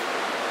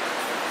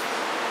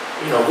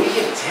 You know, we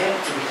can tend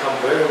to become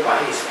very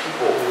biased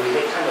people who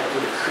they kind of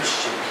do the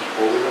Christian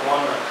people. We don't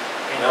want to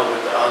hang out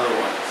with the other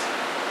ones.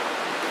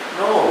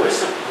 No, we're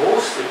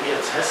supposed to be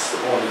a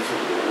testimony to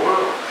the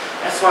world.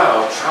 That's why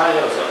our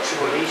trials, our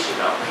tribulation,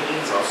 our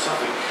pains, our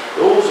suffering,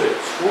 those are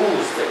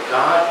tools that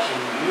God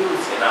can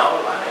use in our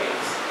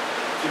lives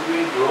to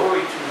bring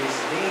glory to His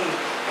name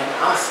and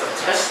us a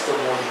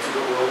testimony to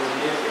the world we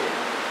live in.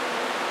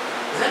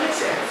 Does that make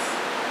sense?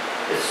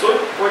 It's so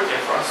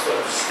important for us to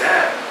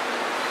understand.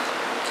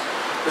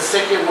 The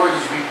second word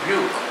is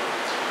rebuke.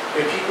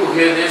 When people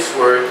hear this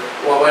word,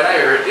 well, when I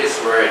heard this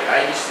word,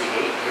 I used to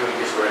hate hearing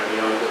this word, you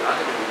know, because I'm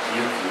going to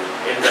rebuke you.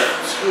 In the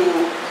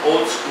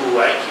old school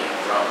I came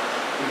from,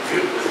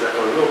 rebuke was like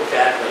a real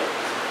bad, like,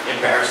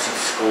 embarrassing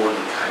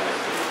scolding kind of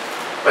thing.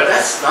 But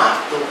that's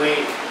not the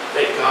way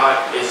that God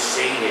is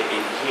saying it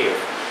in here.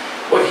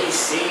 What He's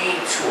saying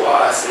to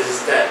us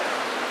is that,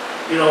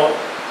 you know,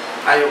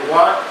 I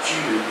want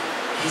you,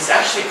 He's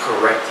actually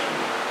correcting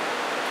you.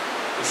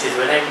 He says,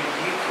 when I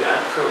rebuke you,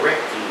 I'm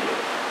correcting you.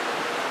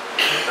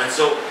 And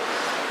so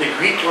the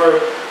Greek word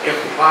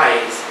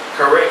implies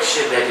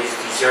correction that is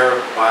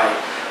deserved by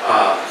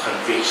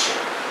conviction.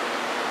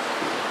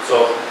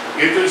 So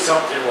you're doing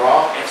something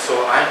wrong, and so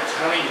I'm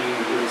telling you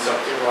you're doing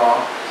something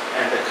wrong,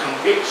 and the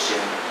conviction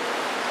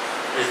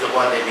is the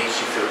one that makes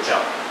you feel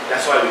jump.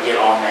 That's why we get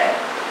all mad.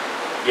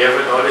 You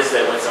ever notice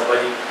that when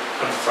somebody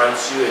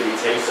confronts you and they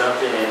tell you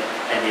something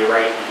and they're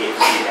right, you get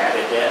really mad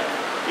at them?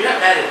 You're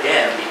not mad at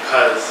them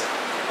because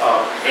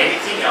of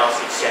anything else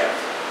except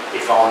they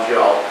found you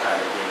out kind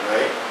of thing,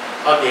 right?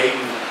 How dare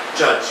you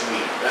judge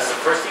me? That's the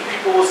first thing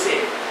people will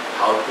say.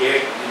 How dare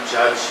you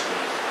judge me?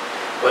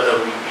 But a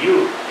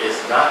rebuke is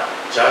not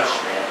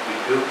judgment.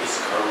 Rebuke is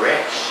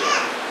correction.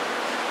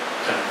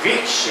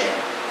 Conviction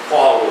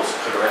follows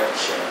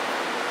correction.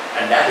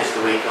 And that is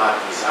the way God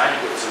designed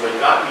it. So when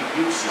God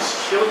rebukes His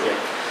children,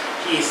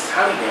 He is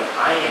telling them,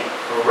 I am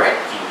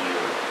correcting you.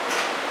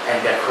 And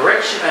the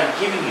correction I'm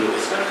giving you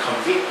is going to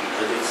convict you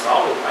because it's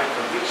followed by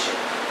conviction.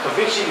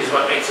 Conviction is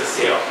what makes us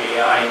say, okay,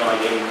 yeah, I know I'm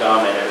getting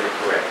dumb and I better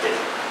correct it.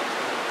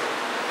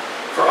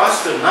 For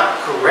us to not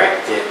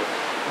correct it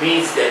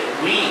means that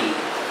we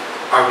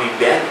are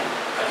rebelling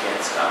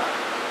against God.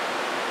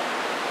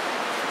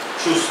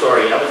 True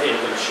story. I wasn't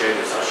even going to share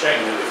this. I'll share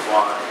it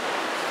before.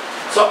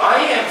 So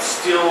I am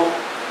still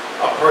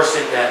a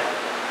person that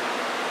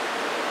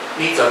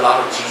needs a lot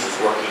of Jesus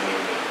working in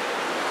me.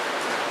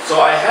 So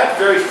I have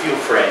very few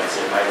friends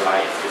in my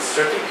life. There's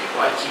certain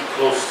people I keep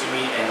close to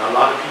me and a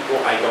lot of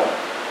people I don't.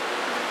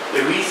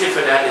 The reason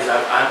for that is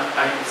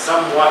I'm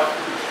somewhat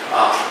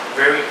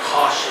very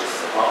cautious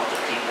about the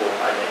people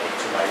I let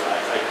into my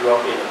life. I grew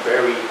up in a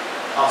very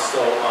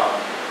hostile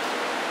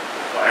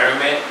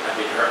environment. I've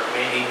been hurt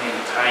many,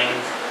 many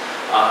times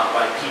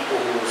by people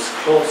who was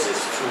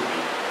closest to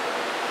me.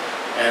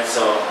 And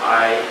so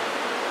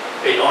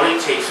it only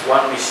takes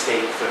one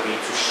mistake for me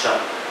to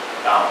shut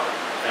down.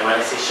 And when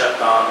I say shut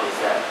down, is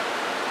that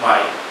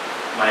my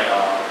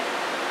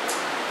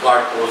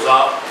guard goes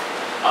up.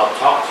 I'll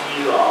talk to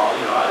you. I'll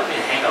even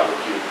hang out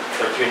with you,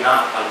 but you're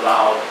not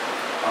allowed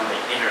on the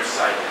inner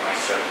side of my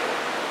circle.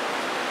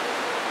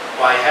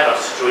 Well, I had a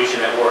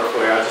situation at work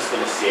where I was just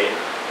going to say it.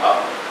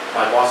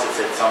 my boss had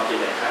said something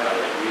that kind of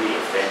like really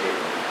offended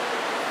me.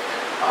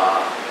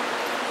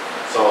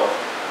 So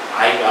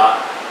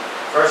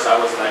first I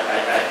was like,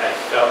 I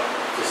felt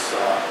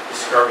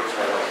discouraged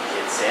by what he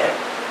had said.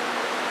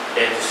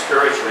 And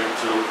discouragement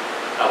to,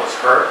 I was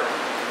hurt,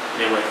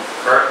 and it went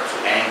hurt to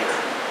anger.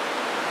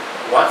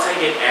 Once I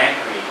get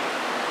angry,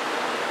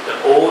 the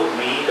old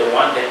me, the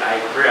one that I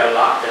pray a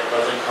lot that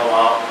doesn't come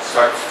out,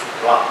 starts to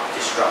block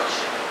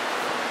destruction.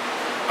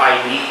 I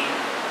need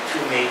to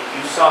make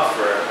you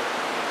suffer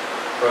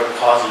for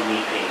causing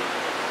me pain.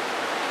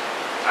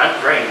 I'm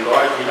praying,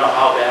 Lord, you know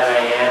how bad I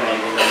am, and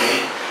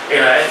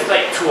it's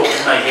like two of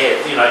my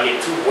head. I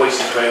get two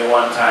voices going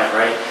one time,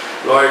 right?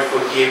 Lord,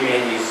 forgive me,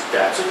 and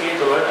that's okay,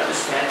 Lord,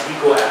 understand. You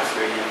go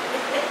after him,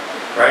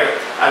 right?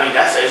 I mean,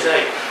 it's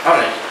like I'm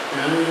like,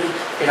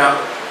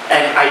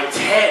 and I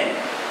tend.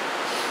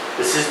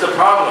 This is the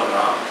problem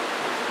now.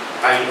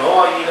 I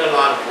know I need a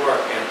lot of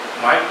work, and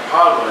my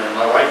problem, and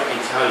my wife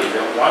can tell you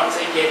that once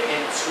I get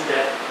into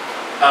that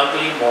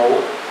ugly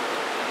mode,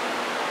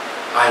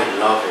 I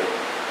love it.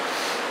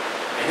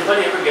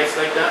 Anybody ever gets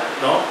like that?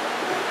 No?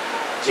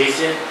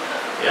 Jason?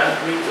 Yeah,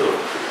 me too.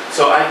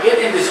 So I get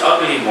in this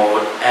ugly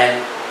mode,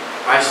 and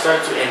I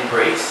start to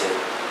embrace it.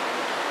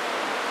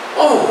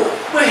 Oh,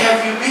 where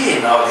have you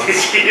been all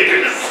these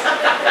years?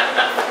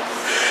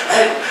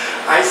 And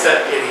I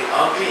start getting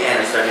ugly, and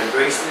I start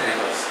embracing it, and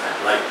I go,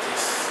 I like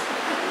this.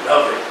 I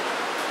love it.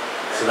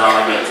 So now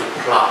I need to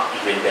plot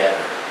even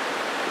better.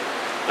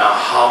 Now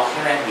how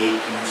can I make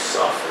you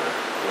suffer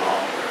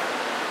longer?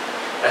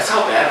 That's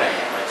how bad I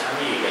am. I tell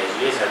you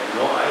guys have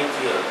no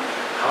idea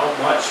how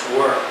much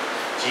work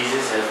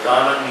Jesus has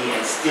done on me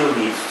and still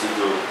needs to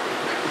do.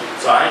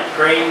 So I'm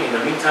praying, in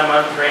the meantime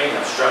I'm praying,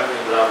 I'm struggling,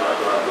 blah, blah,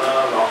 blah,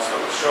 blah, long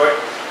story short.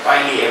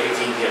 Finally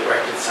everything get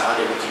reconciled,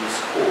 everything is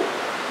cool.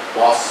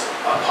 Boss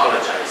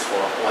apologized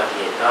for what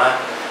he had done.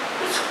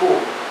 It's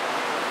cool.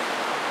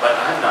 But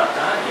I'm not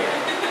done yet.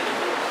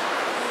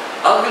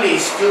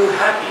 Ugly is still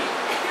happy.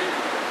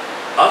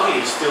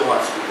 Ugly still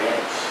wants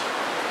revenge.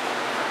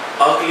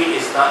 Ugly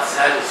is not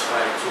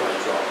satisfied till I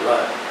draw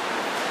blood.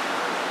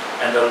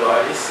 And the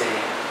Lord is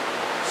saying,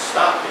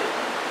 stop it.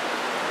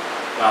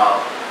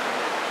 Now,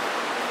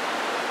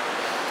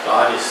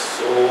 God is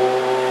so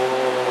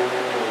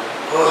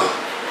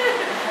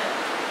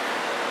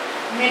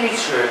mini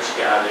church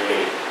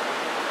gathering.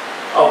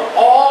 Of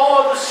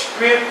all the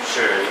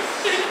scriptures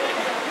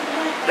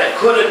that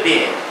could have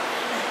been,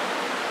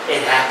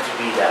 it had to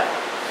be that.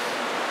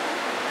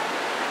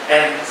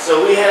 And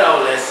so we had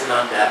our lesson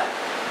on that.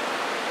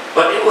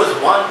 But it was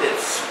one that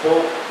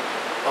spoke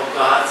of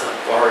God's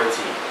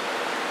authority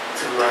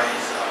to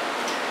rise up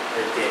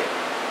the dead,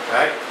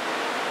 right?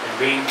 And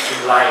bring to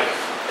life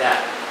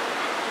that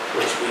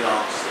which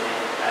belongs to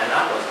him. And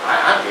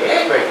I'm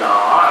dead right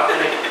now. I'm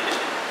like,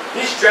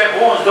 these dry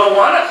bones don't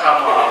want to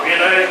come up, you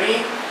know what I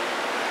mean?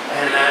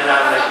 And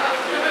I'm like,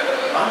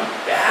 I'm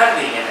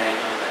battling, and I'm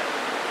like,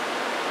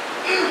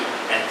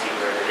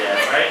 anti-word again,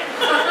 right?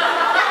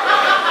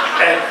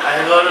 And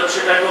I go to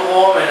church, I go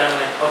home, and I'm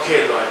like,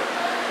 okay, Lord,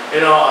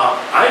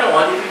 I don't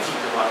want you to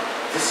think about it.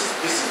 This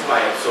is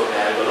why I'm so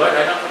bad. I go, Lord,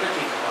 I'm not going to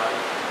think about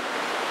it.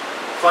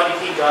 Funny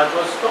thing, God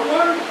goes, don't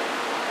worry.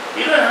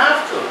 You don't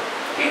have to.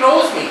 He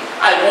knows me.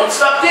 I won't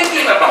stop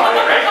thinking about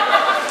it, right?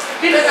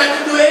 He doesn't have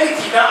to do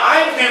anything. Now,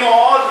 I've been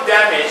all the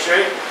damage,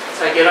 right?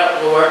 So I get up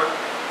to work.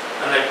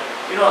 I'm like,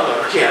 Lord,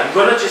 okay, I'm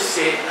going to just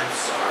say, I'm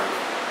sorry,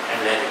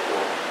 and let it go.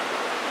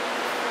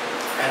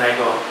 And I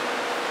go,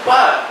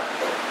 but,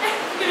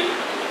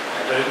 I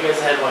don't know if you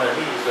guys had one of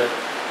these, but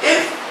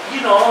if,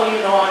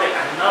 that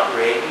I'm not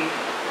ready,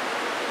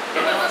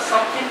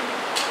 something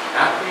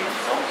happens,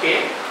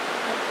 okay.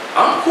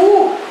 I'm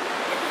cool.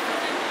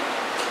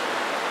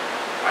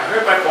 I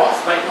heard my boss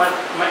might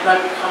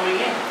not be coming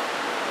in.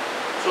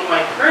 So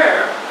my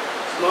prayer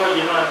is, Lord,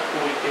 I'm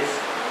cool with this.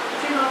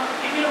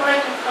 If you don't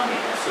like to come in,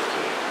 that's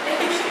okay.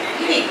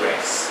 He needs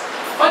rest.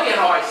 Funny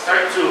how I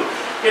start to,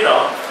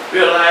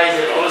 realize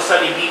that all of a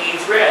sudden he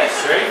needs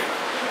rest, right?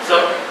 So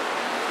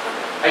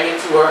I get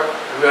to work,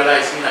 I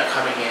realize he's not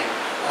coming in.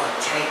 Oh,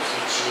 thank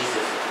you,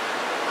 Jesus.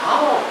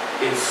 How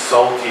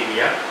insulting,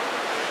 yeah?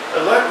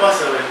 The Lord must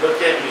have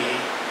looked at me.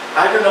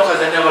 I don't know, because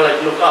I never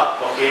look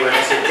up, okay? When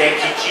I said thank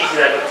you, Jesus,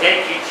 I go,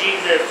 thank you,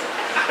 Jesus.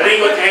 I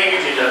didn't go, thank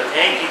you, Jesus.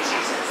 Thank you,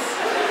 Jesus.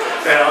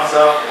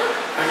 So,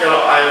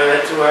 I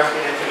went to work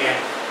and again,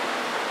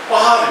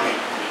 bothering me.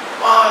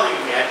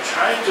 I'm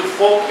trying to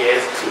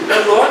focus. The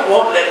Lord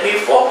won't let me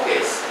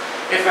focus.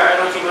 In fact,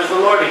 I don't think it was the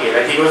Lord again.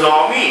 I think it was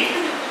all me.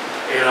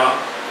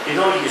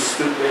 You're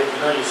stupid.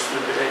 You're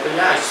stupid. I go,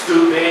 yeah, I'm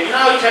stupid. You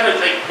kind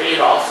of play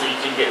it off so you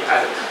can get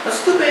past it. I'm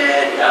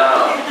stupid,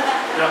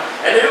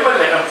 And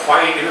everybody's I'm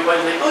quiet.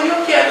 Everybody's like, oh, you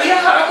okay? I go,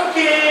 yeah, I'm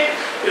okay.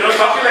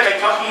 Talking like I'm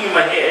talking in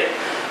my head.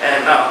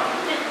 And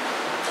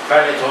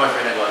finally I told my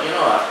friend, I go,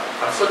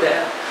 I'm so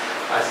damn.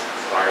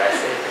 Sorry, I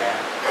said damn.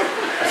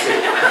 I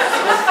said, I'm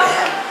so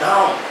damn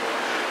dumb.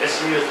 And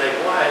she was like,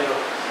 why? I go,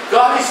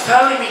 God is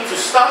telling me to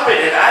stop it,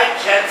 and I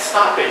can't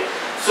stop it.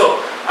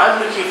 So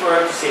I'm looking for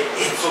her to say,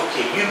 it's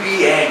okay, you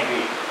be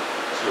angry.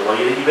 She said, well,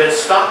 you better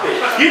stop it.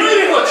 You don't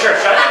even go to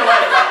church. I didn't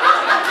want to stop it.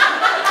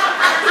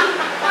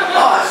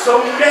 Oh, I'm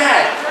so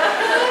mad.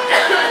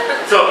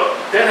 So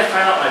then I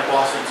find out my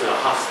boss went to the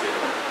hospital.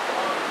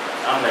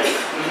 I'm like,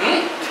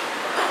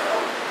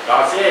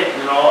 God said,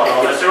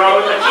 don't mess around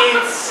with the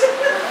kids.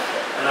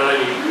 And I'm like,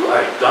 you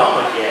are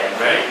dumb again,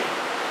 right?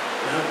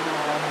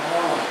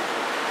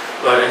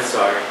 Lord, I'm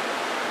sorry.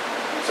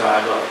 So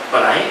I go,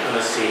 but I ain't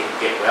gonna say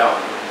get well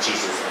in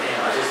Jesus' name.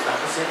 I just not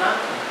gonna say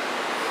nothing.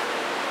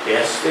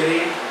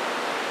 Yesterday,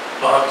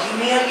 bugging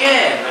me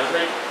again. I was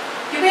like,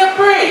 give me a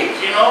break,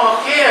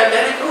 okay, I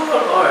let it go,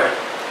 Lord.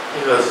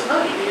 He goes, no,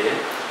 you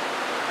didn't.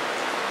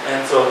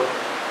 And so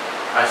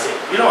I said,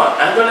 you know what,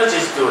 I'm gonna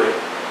just do it.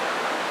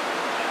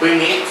 We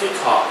need to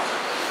talk.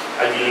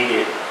 I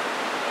deleted it.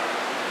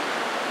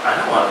 I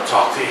don't want to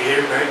talk to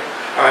you, right?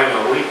 All right,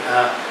 no,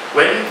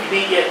 when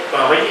you get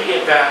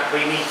back,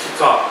 we need to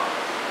talk.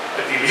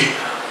 I deleted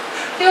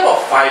it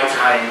about 5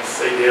 times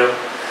I did.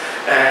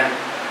 And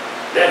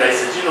then I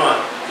said, you know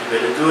what, you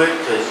better do it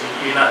because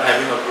you're not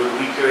having a good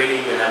week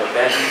already. You're gonna have a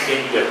bad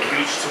weekend. You gotta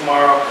preach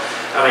tomorrow.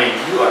 I mean,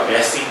 you are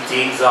messing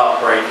things up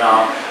right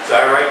now. So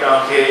I write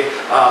down, okay,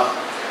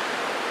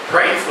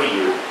 praying for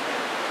you.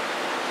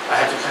 I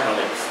had to kind of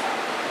like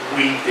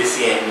weave this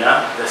in,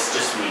 that's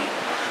just me.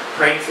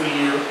 Praying for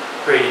you,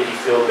 pray that you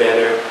feel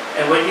better.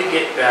 And when you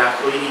get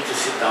back, we need to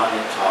sit down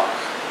and talk.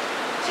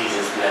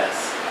 Jesus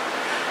bless.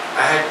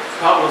 I had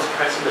problems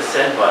pressing the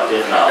send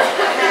button now.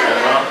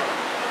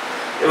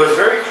 It was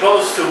very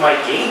close to my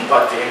gain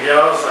button,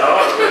 so I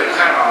was really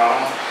kind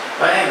of.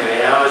 But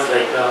anyway, I was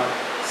like,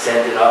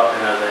 send it up,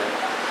 and I was like,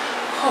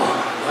 oh,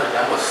 Lord,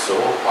 that was so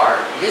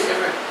hard. Do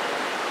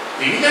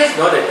you guys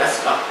know that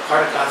that's not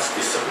part of God's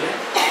discipline?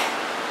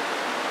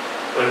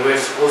 When we're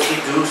supposed to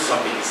do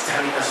something, He's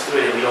telling us to do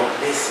it, and we don't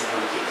listen.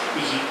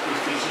 We keep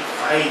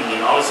fighting,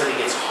 and all of a sudden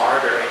it gets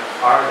harder and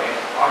harder and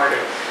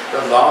harder.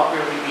 The longer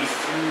we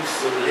refuse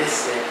to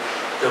listen,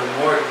 the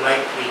more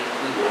likely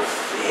we will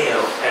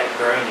fail at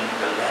learning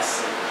the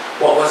lesson.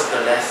 What was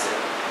the lesson?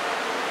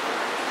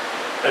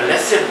 The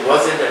lesson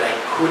wasn't that I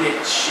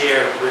couldn't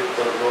share with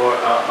the Lord,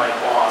 my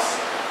boss,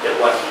 that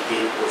what he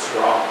did was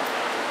wrong.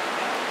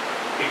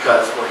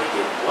 Because what he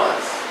did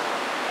was.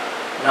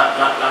 Not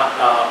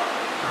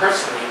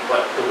personally,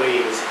 but the way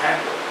it was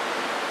handled.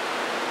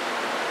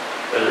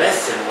 The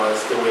lesson was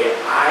the way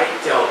I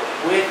dealt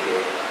with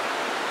it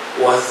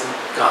wasn't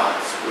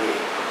God's way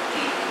of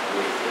dealing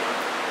with it.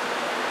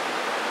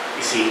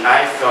 You see,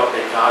 I felt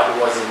that God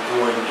wasn't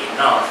doing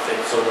enough,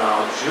 and so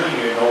now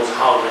Junior knows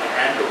how to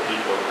handle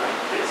people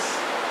like this.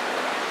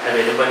 Have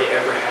anybody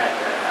ever had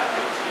that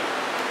happen to you?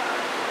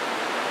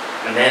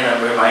 And then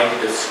I'm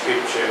reminded of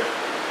scripture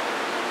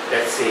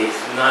that says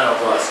none of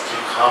us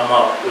can come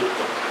up with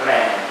the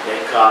plan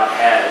that God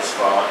has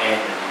for our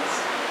enemies,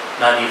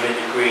 not even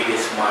the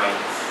greatest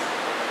minds,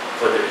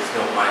 for there is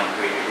no mind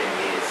greater than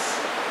His.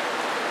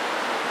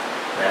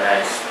 And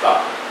I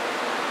stopped.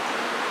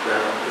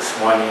 This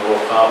morning I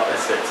woke up, I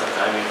spent some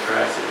time in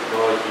prayer. I said,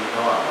 Lord, you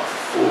know I'm a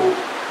fool.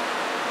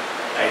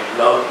 I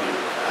love you.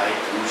 I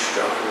do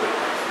struggle with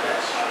my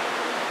flesh.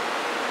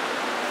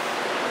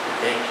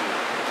 Thank you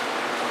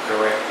for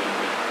correcting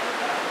me,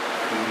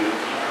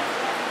 rebuking me.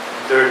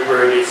 The third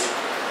word is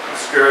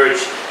scourge.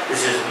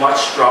 This is much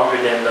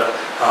stronger than the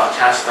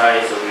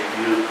chastise or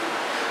rebuke.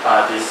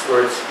 This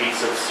word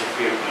speaks of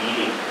severe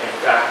beating. In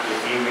fact, if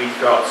you read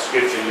throughout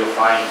Scripture, you'll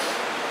find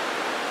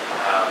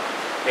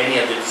many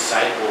of the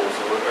disciples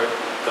or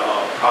the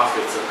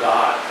prophets of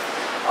God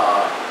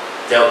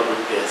dealt with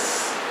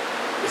this.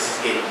 This is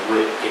getting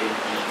whipped, getting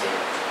beaten,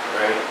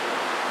 right?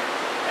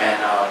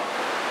 And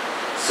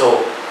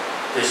so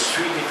there's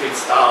 3 different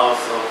styles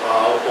of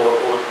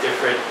or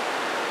different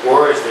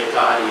words that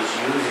God is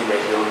using that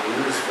He'll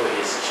use for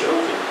His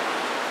children.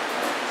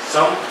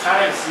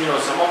 Sometimes,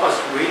 some of us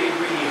really,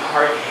 really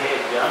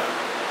hard-headed,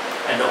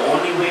 and the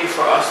only way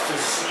for us to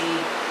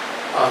see,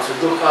 to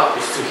look up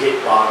is to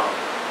hit bottom.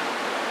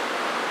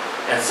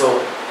 And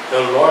so the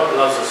Lord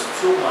loves us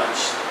too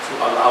much to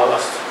allow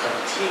us to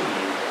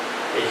continue,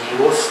 that He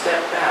will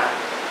step back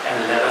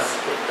and let us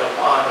hit the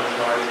bottom in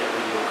order that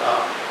we look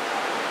up.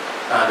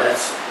 Now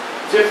that's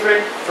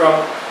different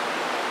from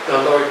the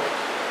Lord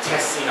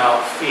testing our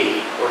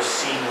faith or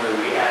seeing where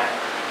we at.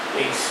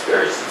 Being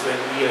spiritual is when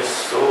we are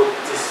so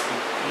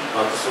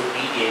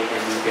disobedient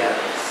and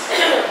rebellious.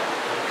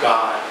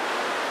 God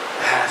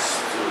has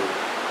to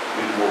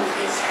remove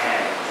His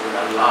hand and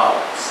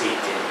allow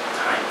Satan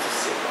time to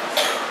sit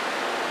us.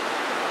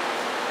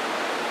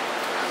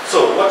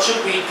 So what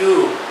should we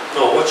do?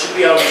 No, what should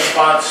be our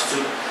response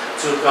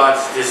to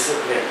God's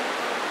discipline?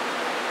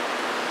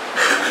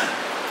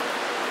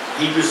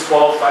 Hebrews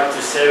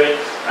 12:5-7,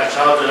 a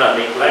child, do not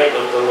make light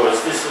of the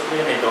Lord's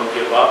discipline, and don't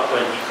give up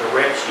when He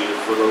corrects you,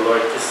 for the Lord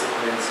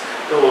disciplines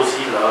those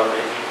He loves,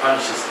 and He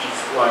punishes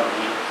each one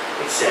He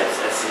accepts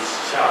as His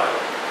child.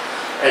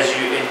 As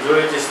you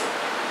endure this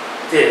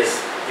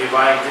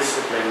divine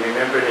discipline,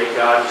 remember that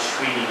God is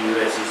treating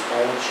you as His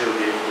own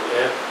children.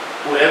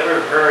 Whoever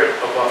heard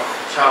of a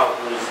child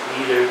who is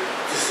neither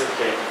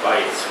disciplined by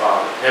its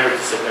father. Never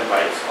disciplined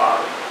by its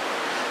father.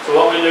 So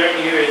what we learn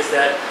here is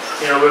that,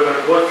 we're going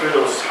to go through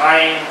those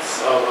times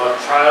of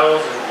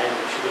trials and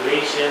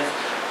tribulations,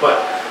 but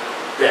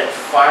that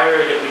fire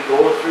that we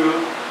go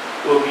through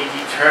will be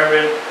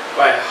determined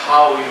by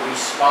how we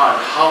respond.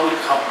 How we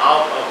come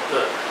out of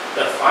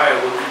the fire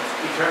will be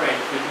determined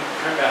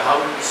by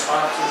how we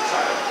respond to the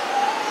trial.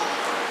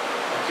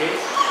 Okay?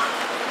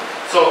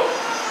 So,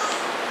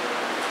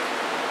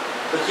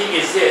 the thing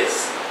is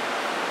this,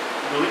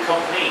 do we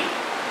complain?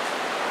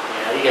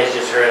 Yeah, you guys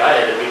just heard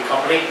I had a big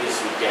complaint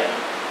this weekend,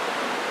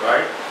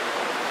 right?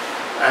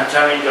 I'm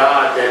telling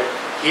God that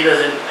He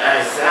doesn't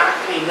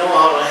exactly know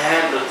how to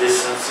handle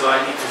this, and so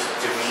I need to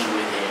intervene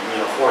with Him,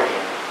 for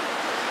Him.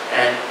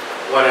 And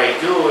what I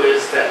do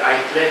is that I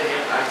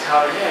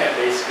tell Him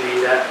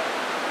basically that,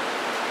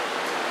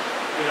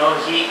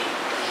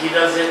 He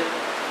doesn't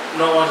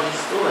know what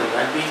He's doing.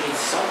 I'm being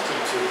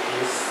insulting to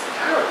His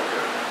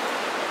character.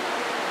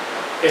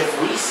 If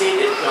we say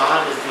that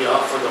God is the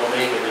Alpha and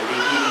Omega, the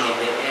beginning and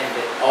the end,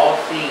 that all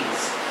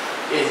things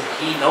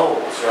He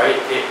knows, right?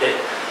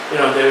 That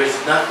there is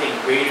nothing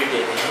greater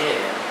than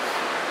Him,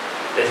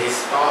 that His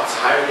thoughts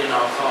higher than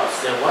our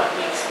thoughts, then what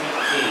makes me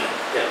think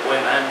that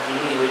when I'm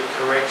dealing with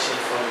correction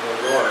from the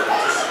Lord, or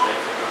discipline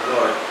from the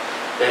Lord,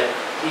 that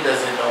He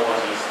doesn't know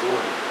what He's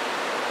doing?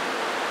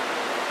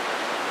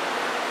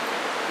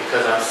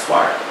 Because I'm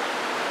smart.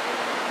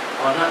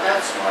 Well, I'm not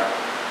that smart.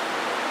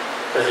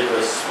 Because if I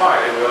was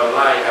smart,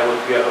 I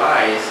would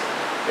realize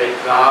that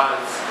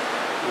God's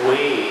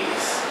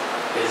ways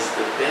is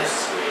the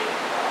best way.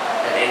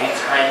 And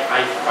anytime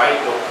I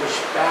fight or push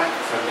back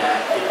from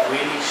that, it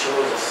really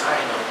shows a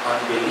sign of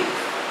unbelief.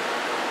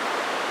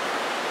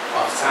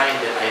 A sign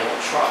that I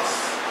don't trust.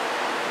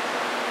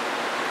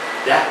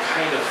 That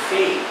kind of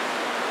faith,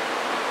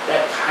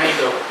 that kind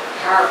of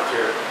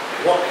character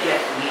won't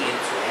get me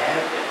into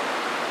heaven.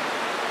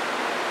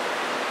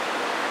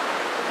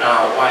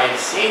 Now, why I'm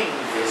saying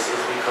this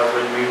is because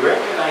when we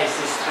recognize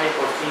this type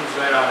of things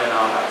going on in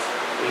our lives,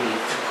 we need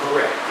to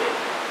correct it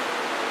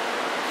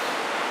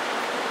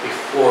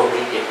before we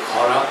get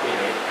caught up in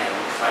it and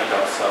we find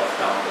ourselves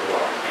down the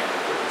wrong end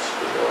of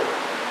the road.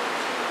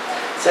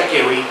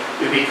 Second, we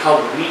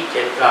become weak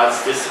at God's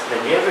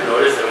discipline. You ever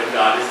notice that when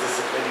God is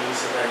disciplining you,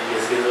 sometimes you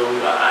just get over,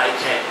 I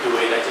can't do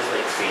it, I just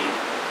faint.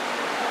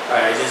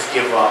 I just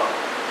give up.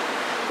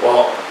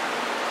 Well,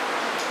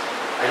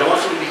 I don't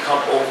want you to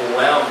become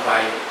overwhelmed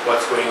by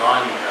what's going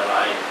on in your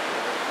life,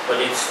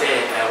 but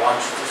instead I want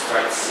you to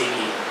start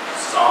singing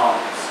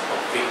songs of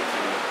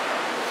victory.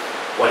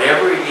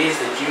 Whatever it is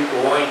that you're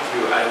going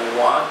through, I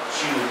want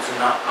you to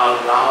not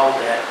allow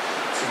that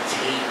to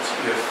taint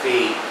your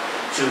faith,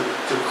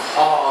 to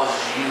cause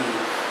you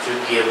to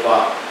give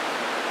up.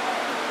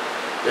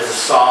 There's a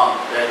song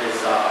that is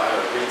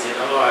written,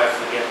 I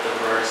forget the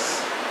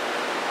verse,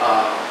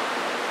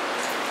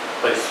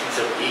 but it speaks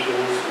of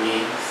eagles'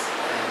 wings,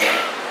 and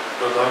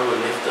the Lord will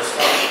lift us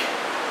up.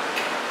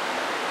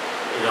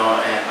 And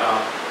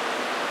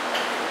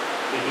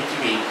we need to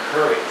be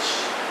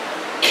encouraged,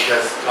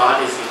 because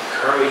God is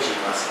encouraging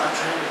us, not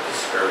trying to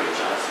discourage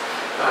us.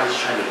 God is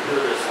trying to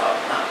build us up,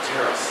 not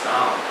tear us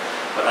down.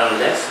 But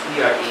unless we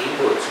are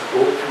able to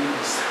go through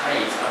these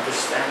times,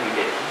 understanding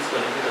that He's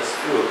going to get us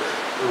through,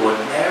 we will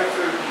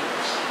never be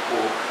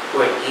people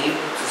who are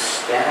able to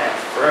stand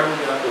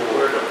firmly on the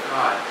Word of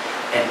God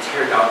and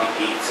tear down the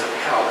gates of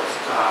hell as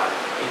God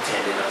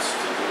intended us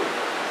to do.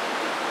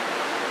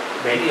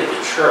 Many of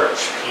the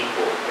church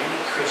people, many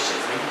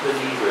Christians, many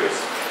believers,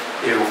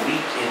 they're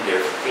weak in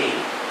their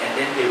faith, and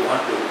then they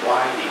wonder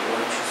why they're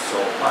going through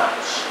so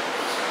much.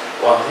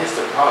 Well, here's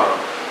the problem.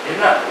 They're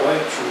not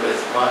going through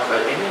as much,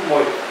 like any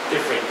more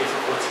different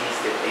difficulties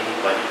than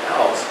anybody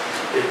else.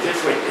 The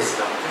difference is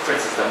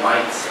the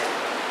mindset.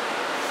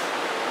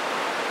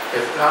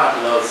 If God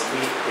loves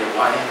me, then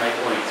why am I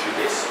going through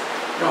this?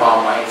 No,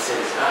 our mindset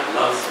is God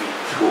loves me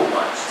too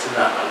much to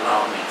not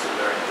allow me to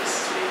learn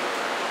this today.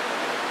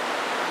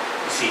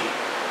 You see,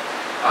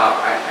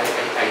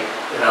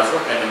 when I was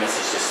working on the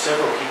message, there's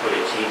several people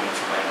that came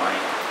into my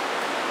mind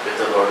that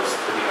the Lord was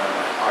putting on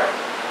my heart.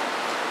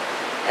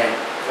 And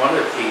one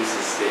of the things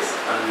is this: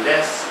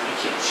 unless we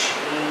can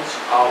change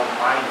our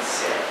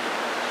mindset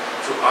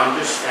to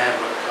understand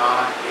what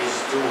God is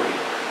doing,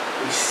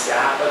 we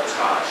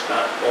sabotage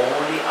not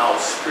only our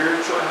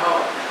spiritual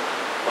health,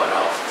 but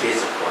our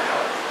physical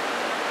health.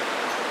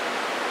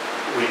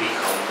 We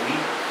become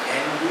weak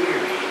and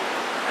weary,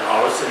 and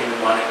all of a sudden we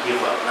want to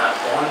give up not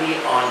only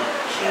on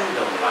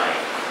kingdom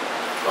life,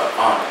 but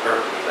on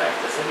earthly life.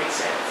 Does that make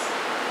sense?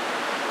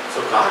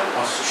 So God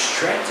wants to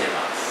strengthen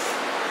us.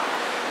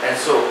 And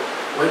so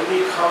when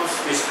it comes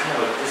to this time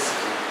of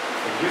discipline,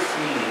 and you're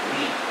feeling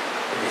weak,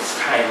 and it's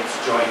time to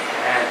join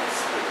hands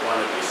with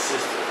one of your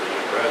sisters or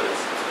your brothers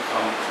to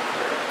come to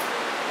prayer.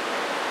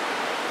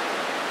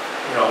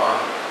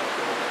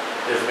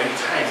 There's many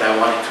times I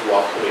wanted to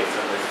walk away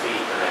from the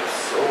faith, but I'm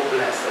so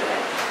blessed that I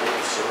had people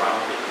who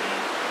surrounded me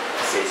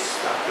and said,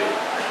 stop it.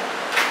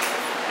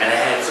 And I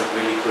had some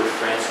really good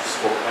friends who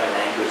spoke my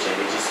language, and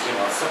they just came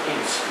on, something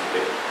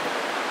stupid.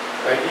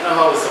 Right? You know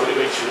how somebody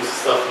will choose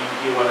stuff,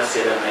 you want to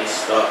say the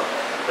nice stuff.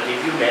 But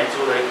if you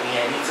mental like me,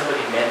 I need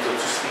somebody mental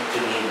to speak to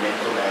me in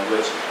mental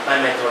language.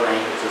 My mental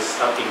language is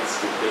stop being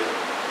stupid.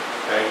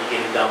 Right? You're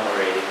getting dumb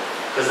already.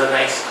 Because a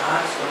nice God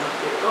is going to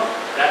get go.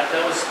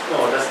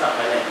 That's not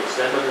my language.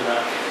 That was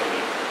not for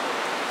me.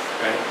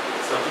 Right?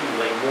 Something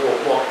like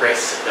more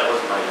aggressive. That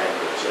was my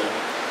language.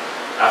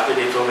 After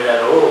they told me that,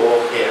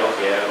 okay, I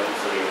won't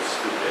tell you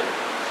stupid.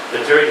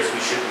 The third is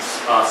we should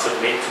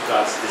submit to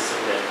God's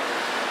discipline.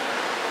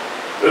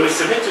 When we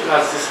submit to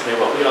God's discipline,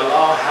 what we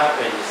allow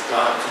happen is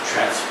God to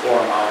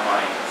transform our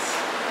minds.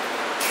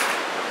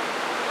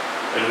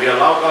 When we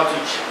allow God to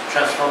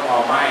transform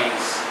our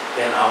minds,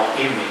 then our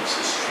image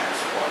is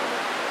transformed.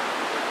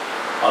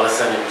 All of a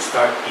sudden we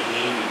start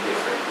behaving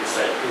different, we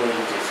start doing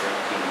different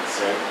things,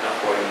 right,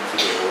 according to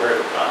the Word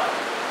of God.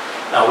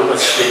 Now we're going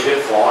to skip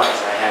it for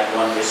as I had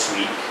one this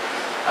week.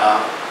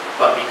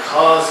 But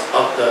because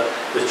of the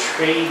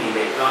training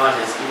that God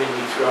has given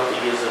me throughout the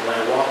years of my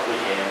walk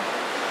with Him,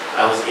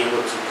 I was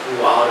able to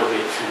pull out of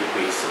it through the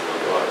grace of the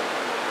Lord.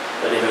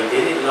 But if I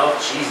didn't love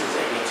Jesus,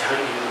 I can tell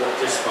you what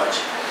this much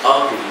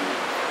ugly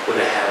would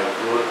have had a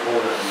good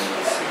hold on me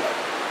this week.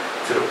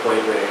 To the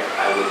point where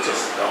I would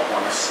just not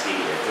want to stay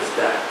there. Because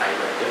that I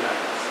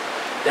recognize.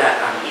 That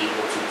I'm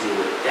able to do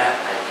it. That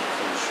I can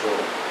control.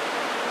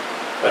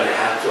 But I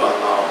had to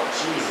allow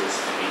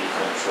Jesus to be in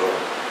control.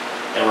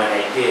 And when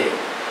I did,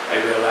 I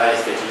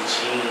realized that He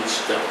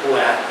changed the whole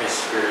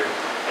atmosphere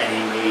and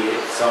He made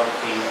it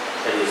something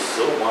that is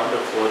so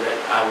wonderful that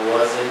I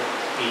wasn't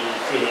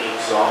feeling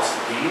exhausted.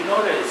 Do you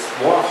know that it's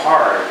more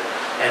hard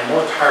and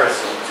more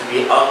tiresome to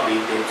be ugly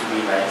than to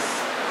be nice?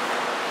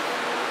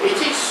 It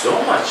takes so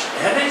much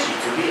energy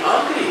to be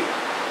ugly.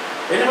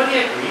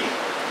 Anybody agree?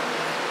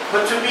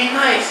 But to be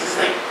nice is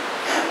like,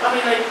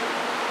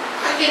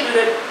 I can do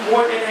that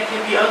more than I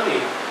can be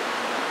ugly.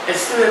 And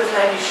still have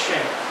tiny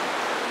strength.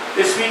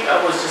 This week I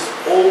was just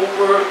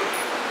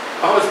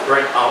I was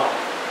burnt out.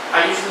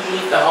 I usually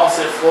leave the house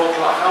at 4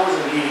 o'clock. I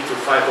wasn't leaving till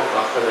 5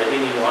 o'clock because I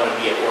didn't even want to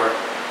be at work.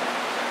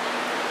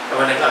 And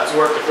when I got to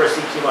work, the first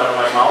thing came out of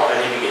my mouth, I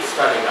didn't even get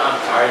started. I'm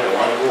tired, I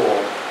want to go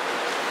home.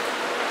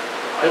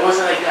 It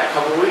wasn't like that a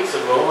couple of weeks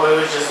ago.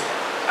 It was just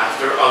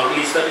after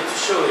ugly started to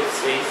show its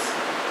face.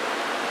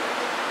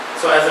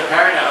 So as a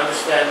parent, I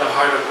understand the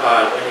heart of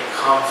God when it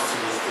comes to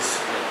His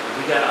discipline.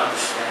 We got to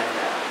understand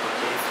that.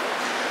 Okay.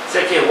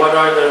 Second, what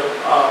are the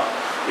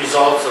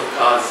results of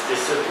God's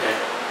discipline?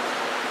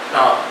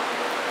 Now,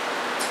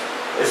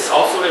 it's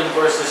also in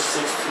verses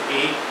 6 to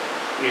 8.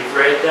 We've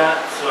read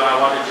that, so I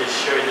want to just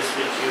share this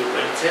with you.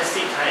 When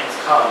testing times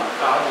come,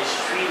 God is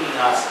treating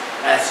us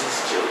as His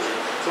children.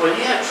 So when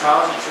you have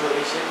trials and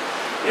tribulation,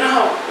 you know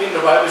how in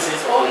the Bible says,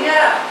 oh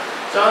yeah,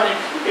 John and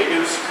Peter, they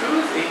was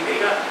cruising, they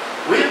got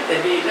whipped, and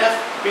they left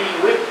being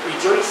whipped,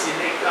 rejoicing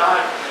that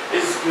God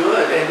is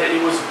good and that it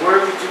was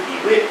worthy to be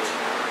whipped.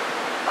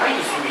 I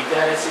used to read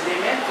that as a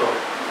mental,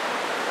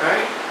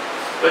 right?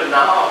 But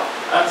now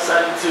I'm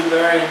starting to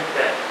learn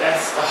that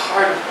that's the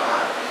heart of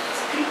God.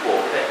 It's people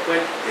that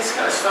when this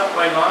kind of stuff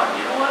going on,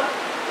 you know what?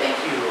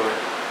 Thank you, Lord.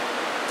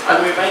 I'm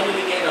reminded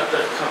again of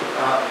the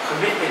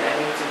commitment I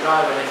made to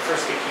God when I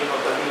first became a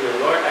believer.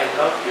 Lord, I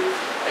love you.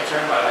 I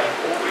turn my life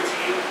over to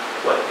you.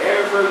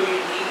 Whatever you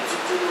need to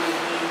do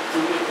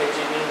it that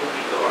your name will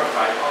be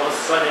glorified. All of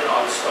a sudden,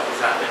 all this stuff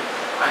has happened.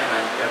 I'm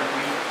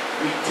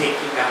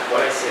retaking back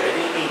what I said. I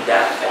didn't mean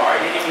that far.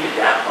 I didn't mean it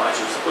that much.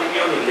 It was supposed to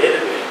be only a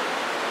little bit.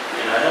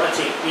 I never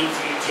mean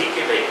for you to take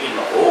it like in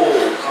the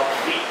whole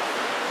complete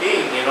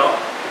thing,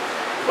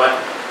 But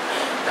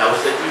that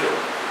was the deal.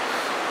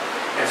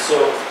 And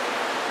so,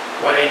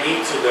 what I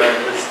need to learn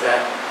is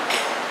that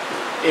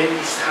in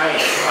these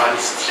times, God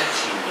is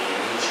teaching me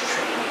and He's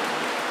training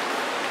me.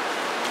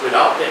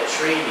 Without that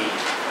training,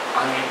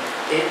 I am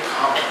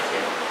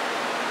incompetent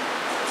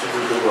to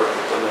do the work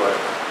of the Lord.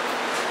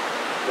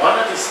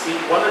 One of the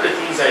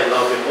things I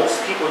love, and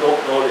most people don't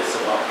know this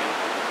about me,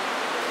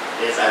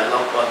 is I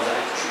love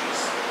bonsai trees.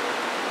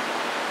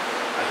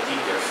 I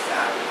think they're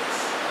fabulous.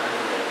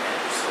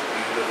 They're so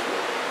beautiful.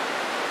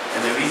 And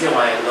the reason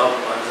why I love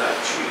bonsai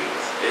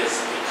trees is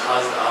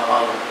because the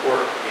amount of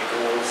work that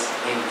goes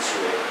into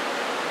it.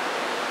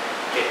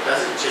 It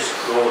doesn't just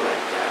grow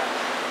like that.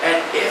 And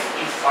if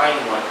you find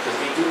one, because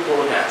they do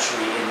grow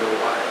naturally in the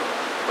wild,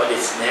 but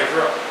it's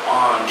never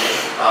on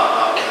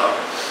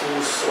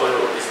full soil.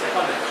 It's like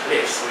on the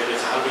cliffs where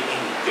there's hardly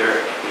any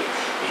dirt, and they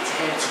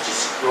tend to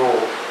just grow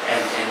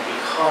and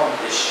become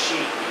the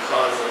shape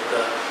because of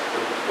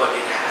what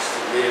it has to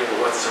live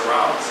or what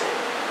surrounds it.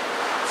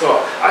 So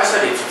I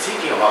started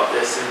thinking about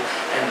this,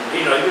 and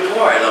even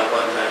more I love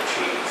bonsai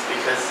trees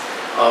because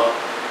of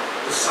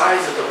the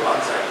size of the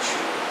bonsai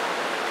tree,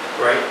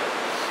 right?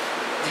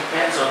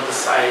 Depends on the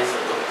size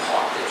of the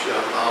pot that you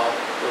allow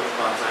those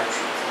bonsai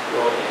trees to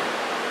grow in.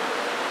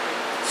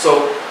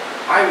 So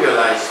I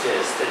realized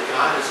this, that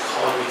God has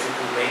called me to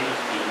do many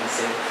things,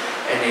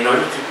 and in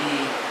order to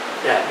be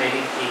that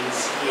many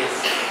things, He has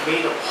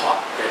made a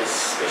pot that is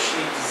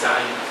specially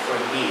designed for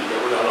me that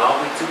would allow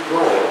me to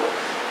grow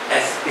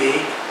as big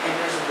and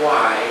as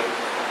wide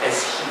as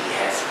He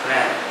has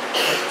planned.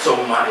 So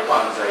my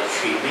bonsai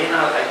tree may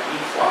not like be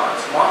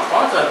Fawn's.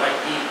 Fawn's might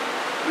be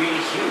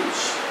really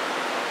huge,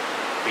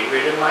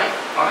 bigger than my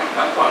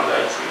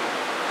bonsai tree.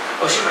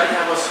 Or she might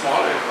have a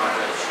smaller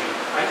bonsai tree.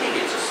 I think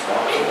it's a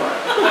smaller one.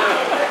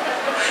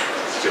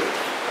 It's true.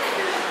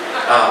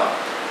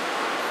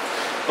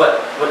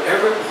 But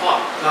whatever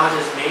pot God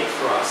has made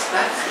for us,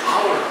 that's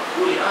our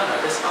Waianae,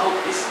 that's our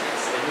business.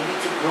 And we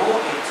need to grow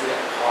into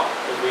that pot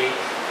the way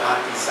God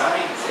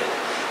designs it.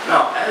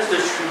 Now, as the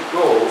tree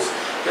grows,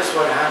 guess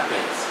what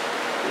happens?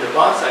 The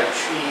bonsai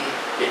tree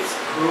gets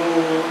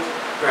pruned,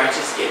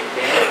 branches get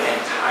bent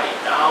and tied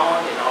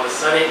down, and all of a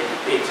sudden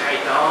they tie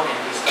down and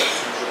they start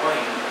to join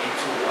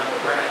into one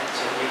branch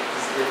and make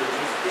these little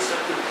trees.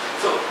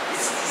 So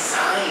it's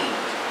designed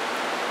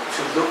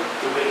to look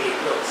the way it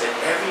looks, and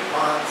every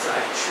bonsai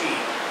tree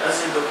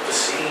doesn't look the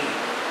same,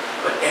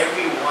 but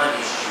every one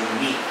is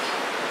unique.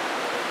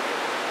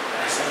 And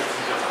I started to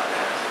think about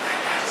that.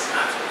 That is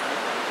God's will.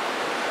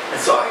 And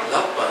so I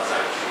love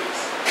bonsai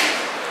trees,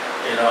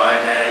 and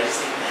I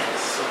just think, man,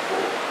 this is so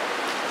cool.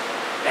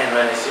 And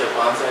when I see a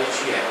bonsai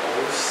tree, I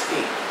always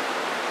think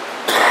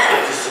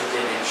the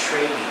discipline and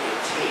training it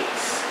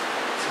takes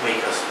to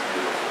make us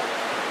beautiful.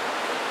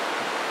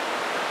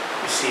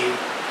 You see,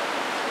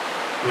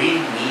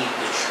 we need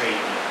the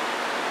training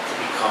to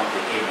become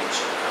the image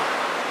of God.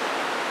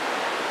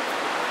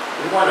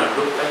 We want to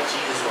look like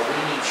Jesus, but we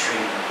need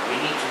training. We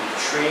need to be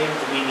trained.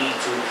 We need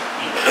to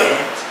be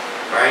bent,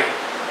 right?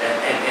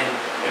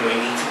 And we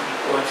need to be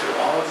going through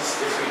all these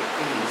different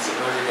things in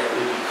order that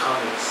we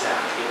become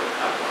exactly what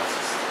God wants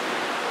us to be.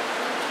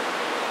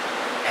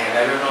 And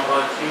I don't know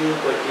about you,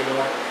 but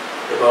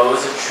if I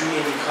was a tree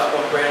and you cut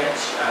one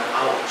branch,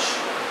 ouch.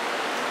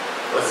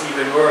 What's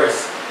even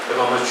worse, if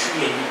I'm a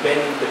tree and you're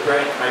bending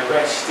my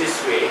branch this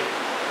way,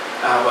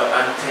 but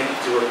I'm tending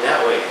to it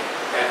that way,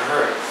 that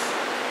hurts.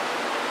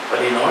 But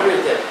in order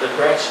that the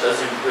branch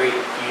doesn't break,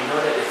 do you know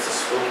that it's a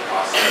slow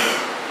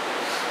process?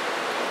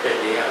 That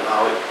they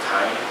allow it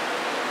time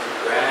to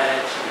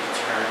gradually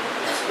turn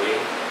its way?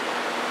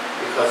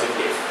 Because if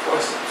they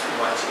force it too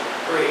much, it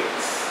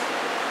breaks.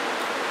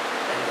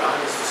 And God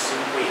is the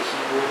same way. He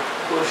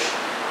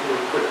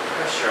will put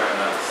pressure on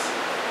us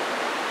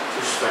to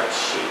start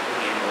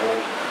shaping and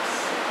molding us.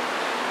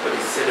 But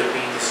instead of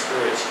being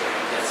discouraged,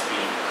 gang, let's be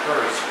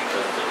encouraged,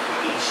 because the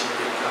creation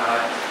that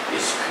God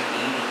is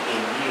creating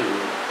in you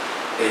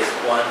is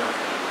one of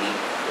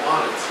unique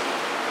quality,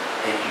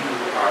 and you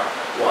are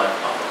one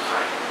of a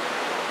kind.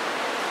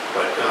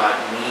 But God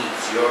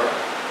needs your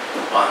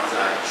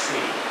bonsai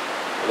tree,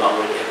 along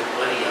with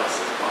everybody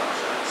else's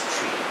bonsai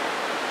tree,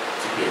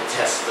 to be a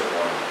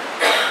testimony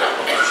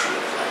of the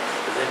tree of life.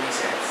 Does that make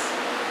sense?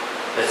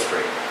 Let's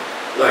pray.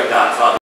 Lord God, Father,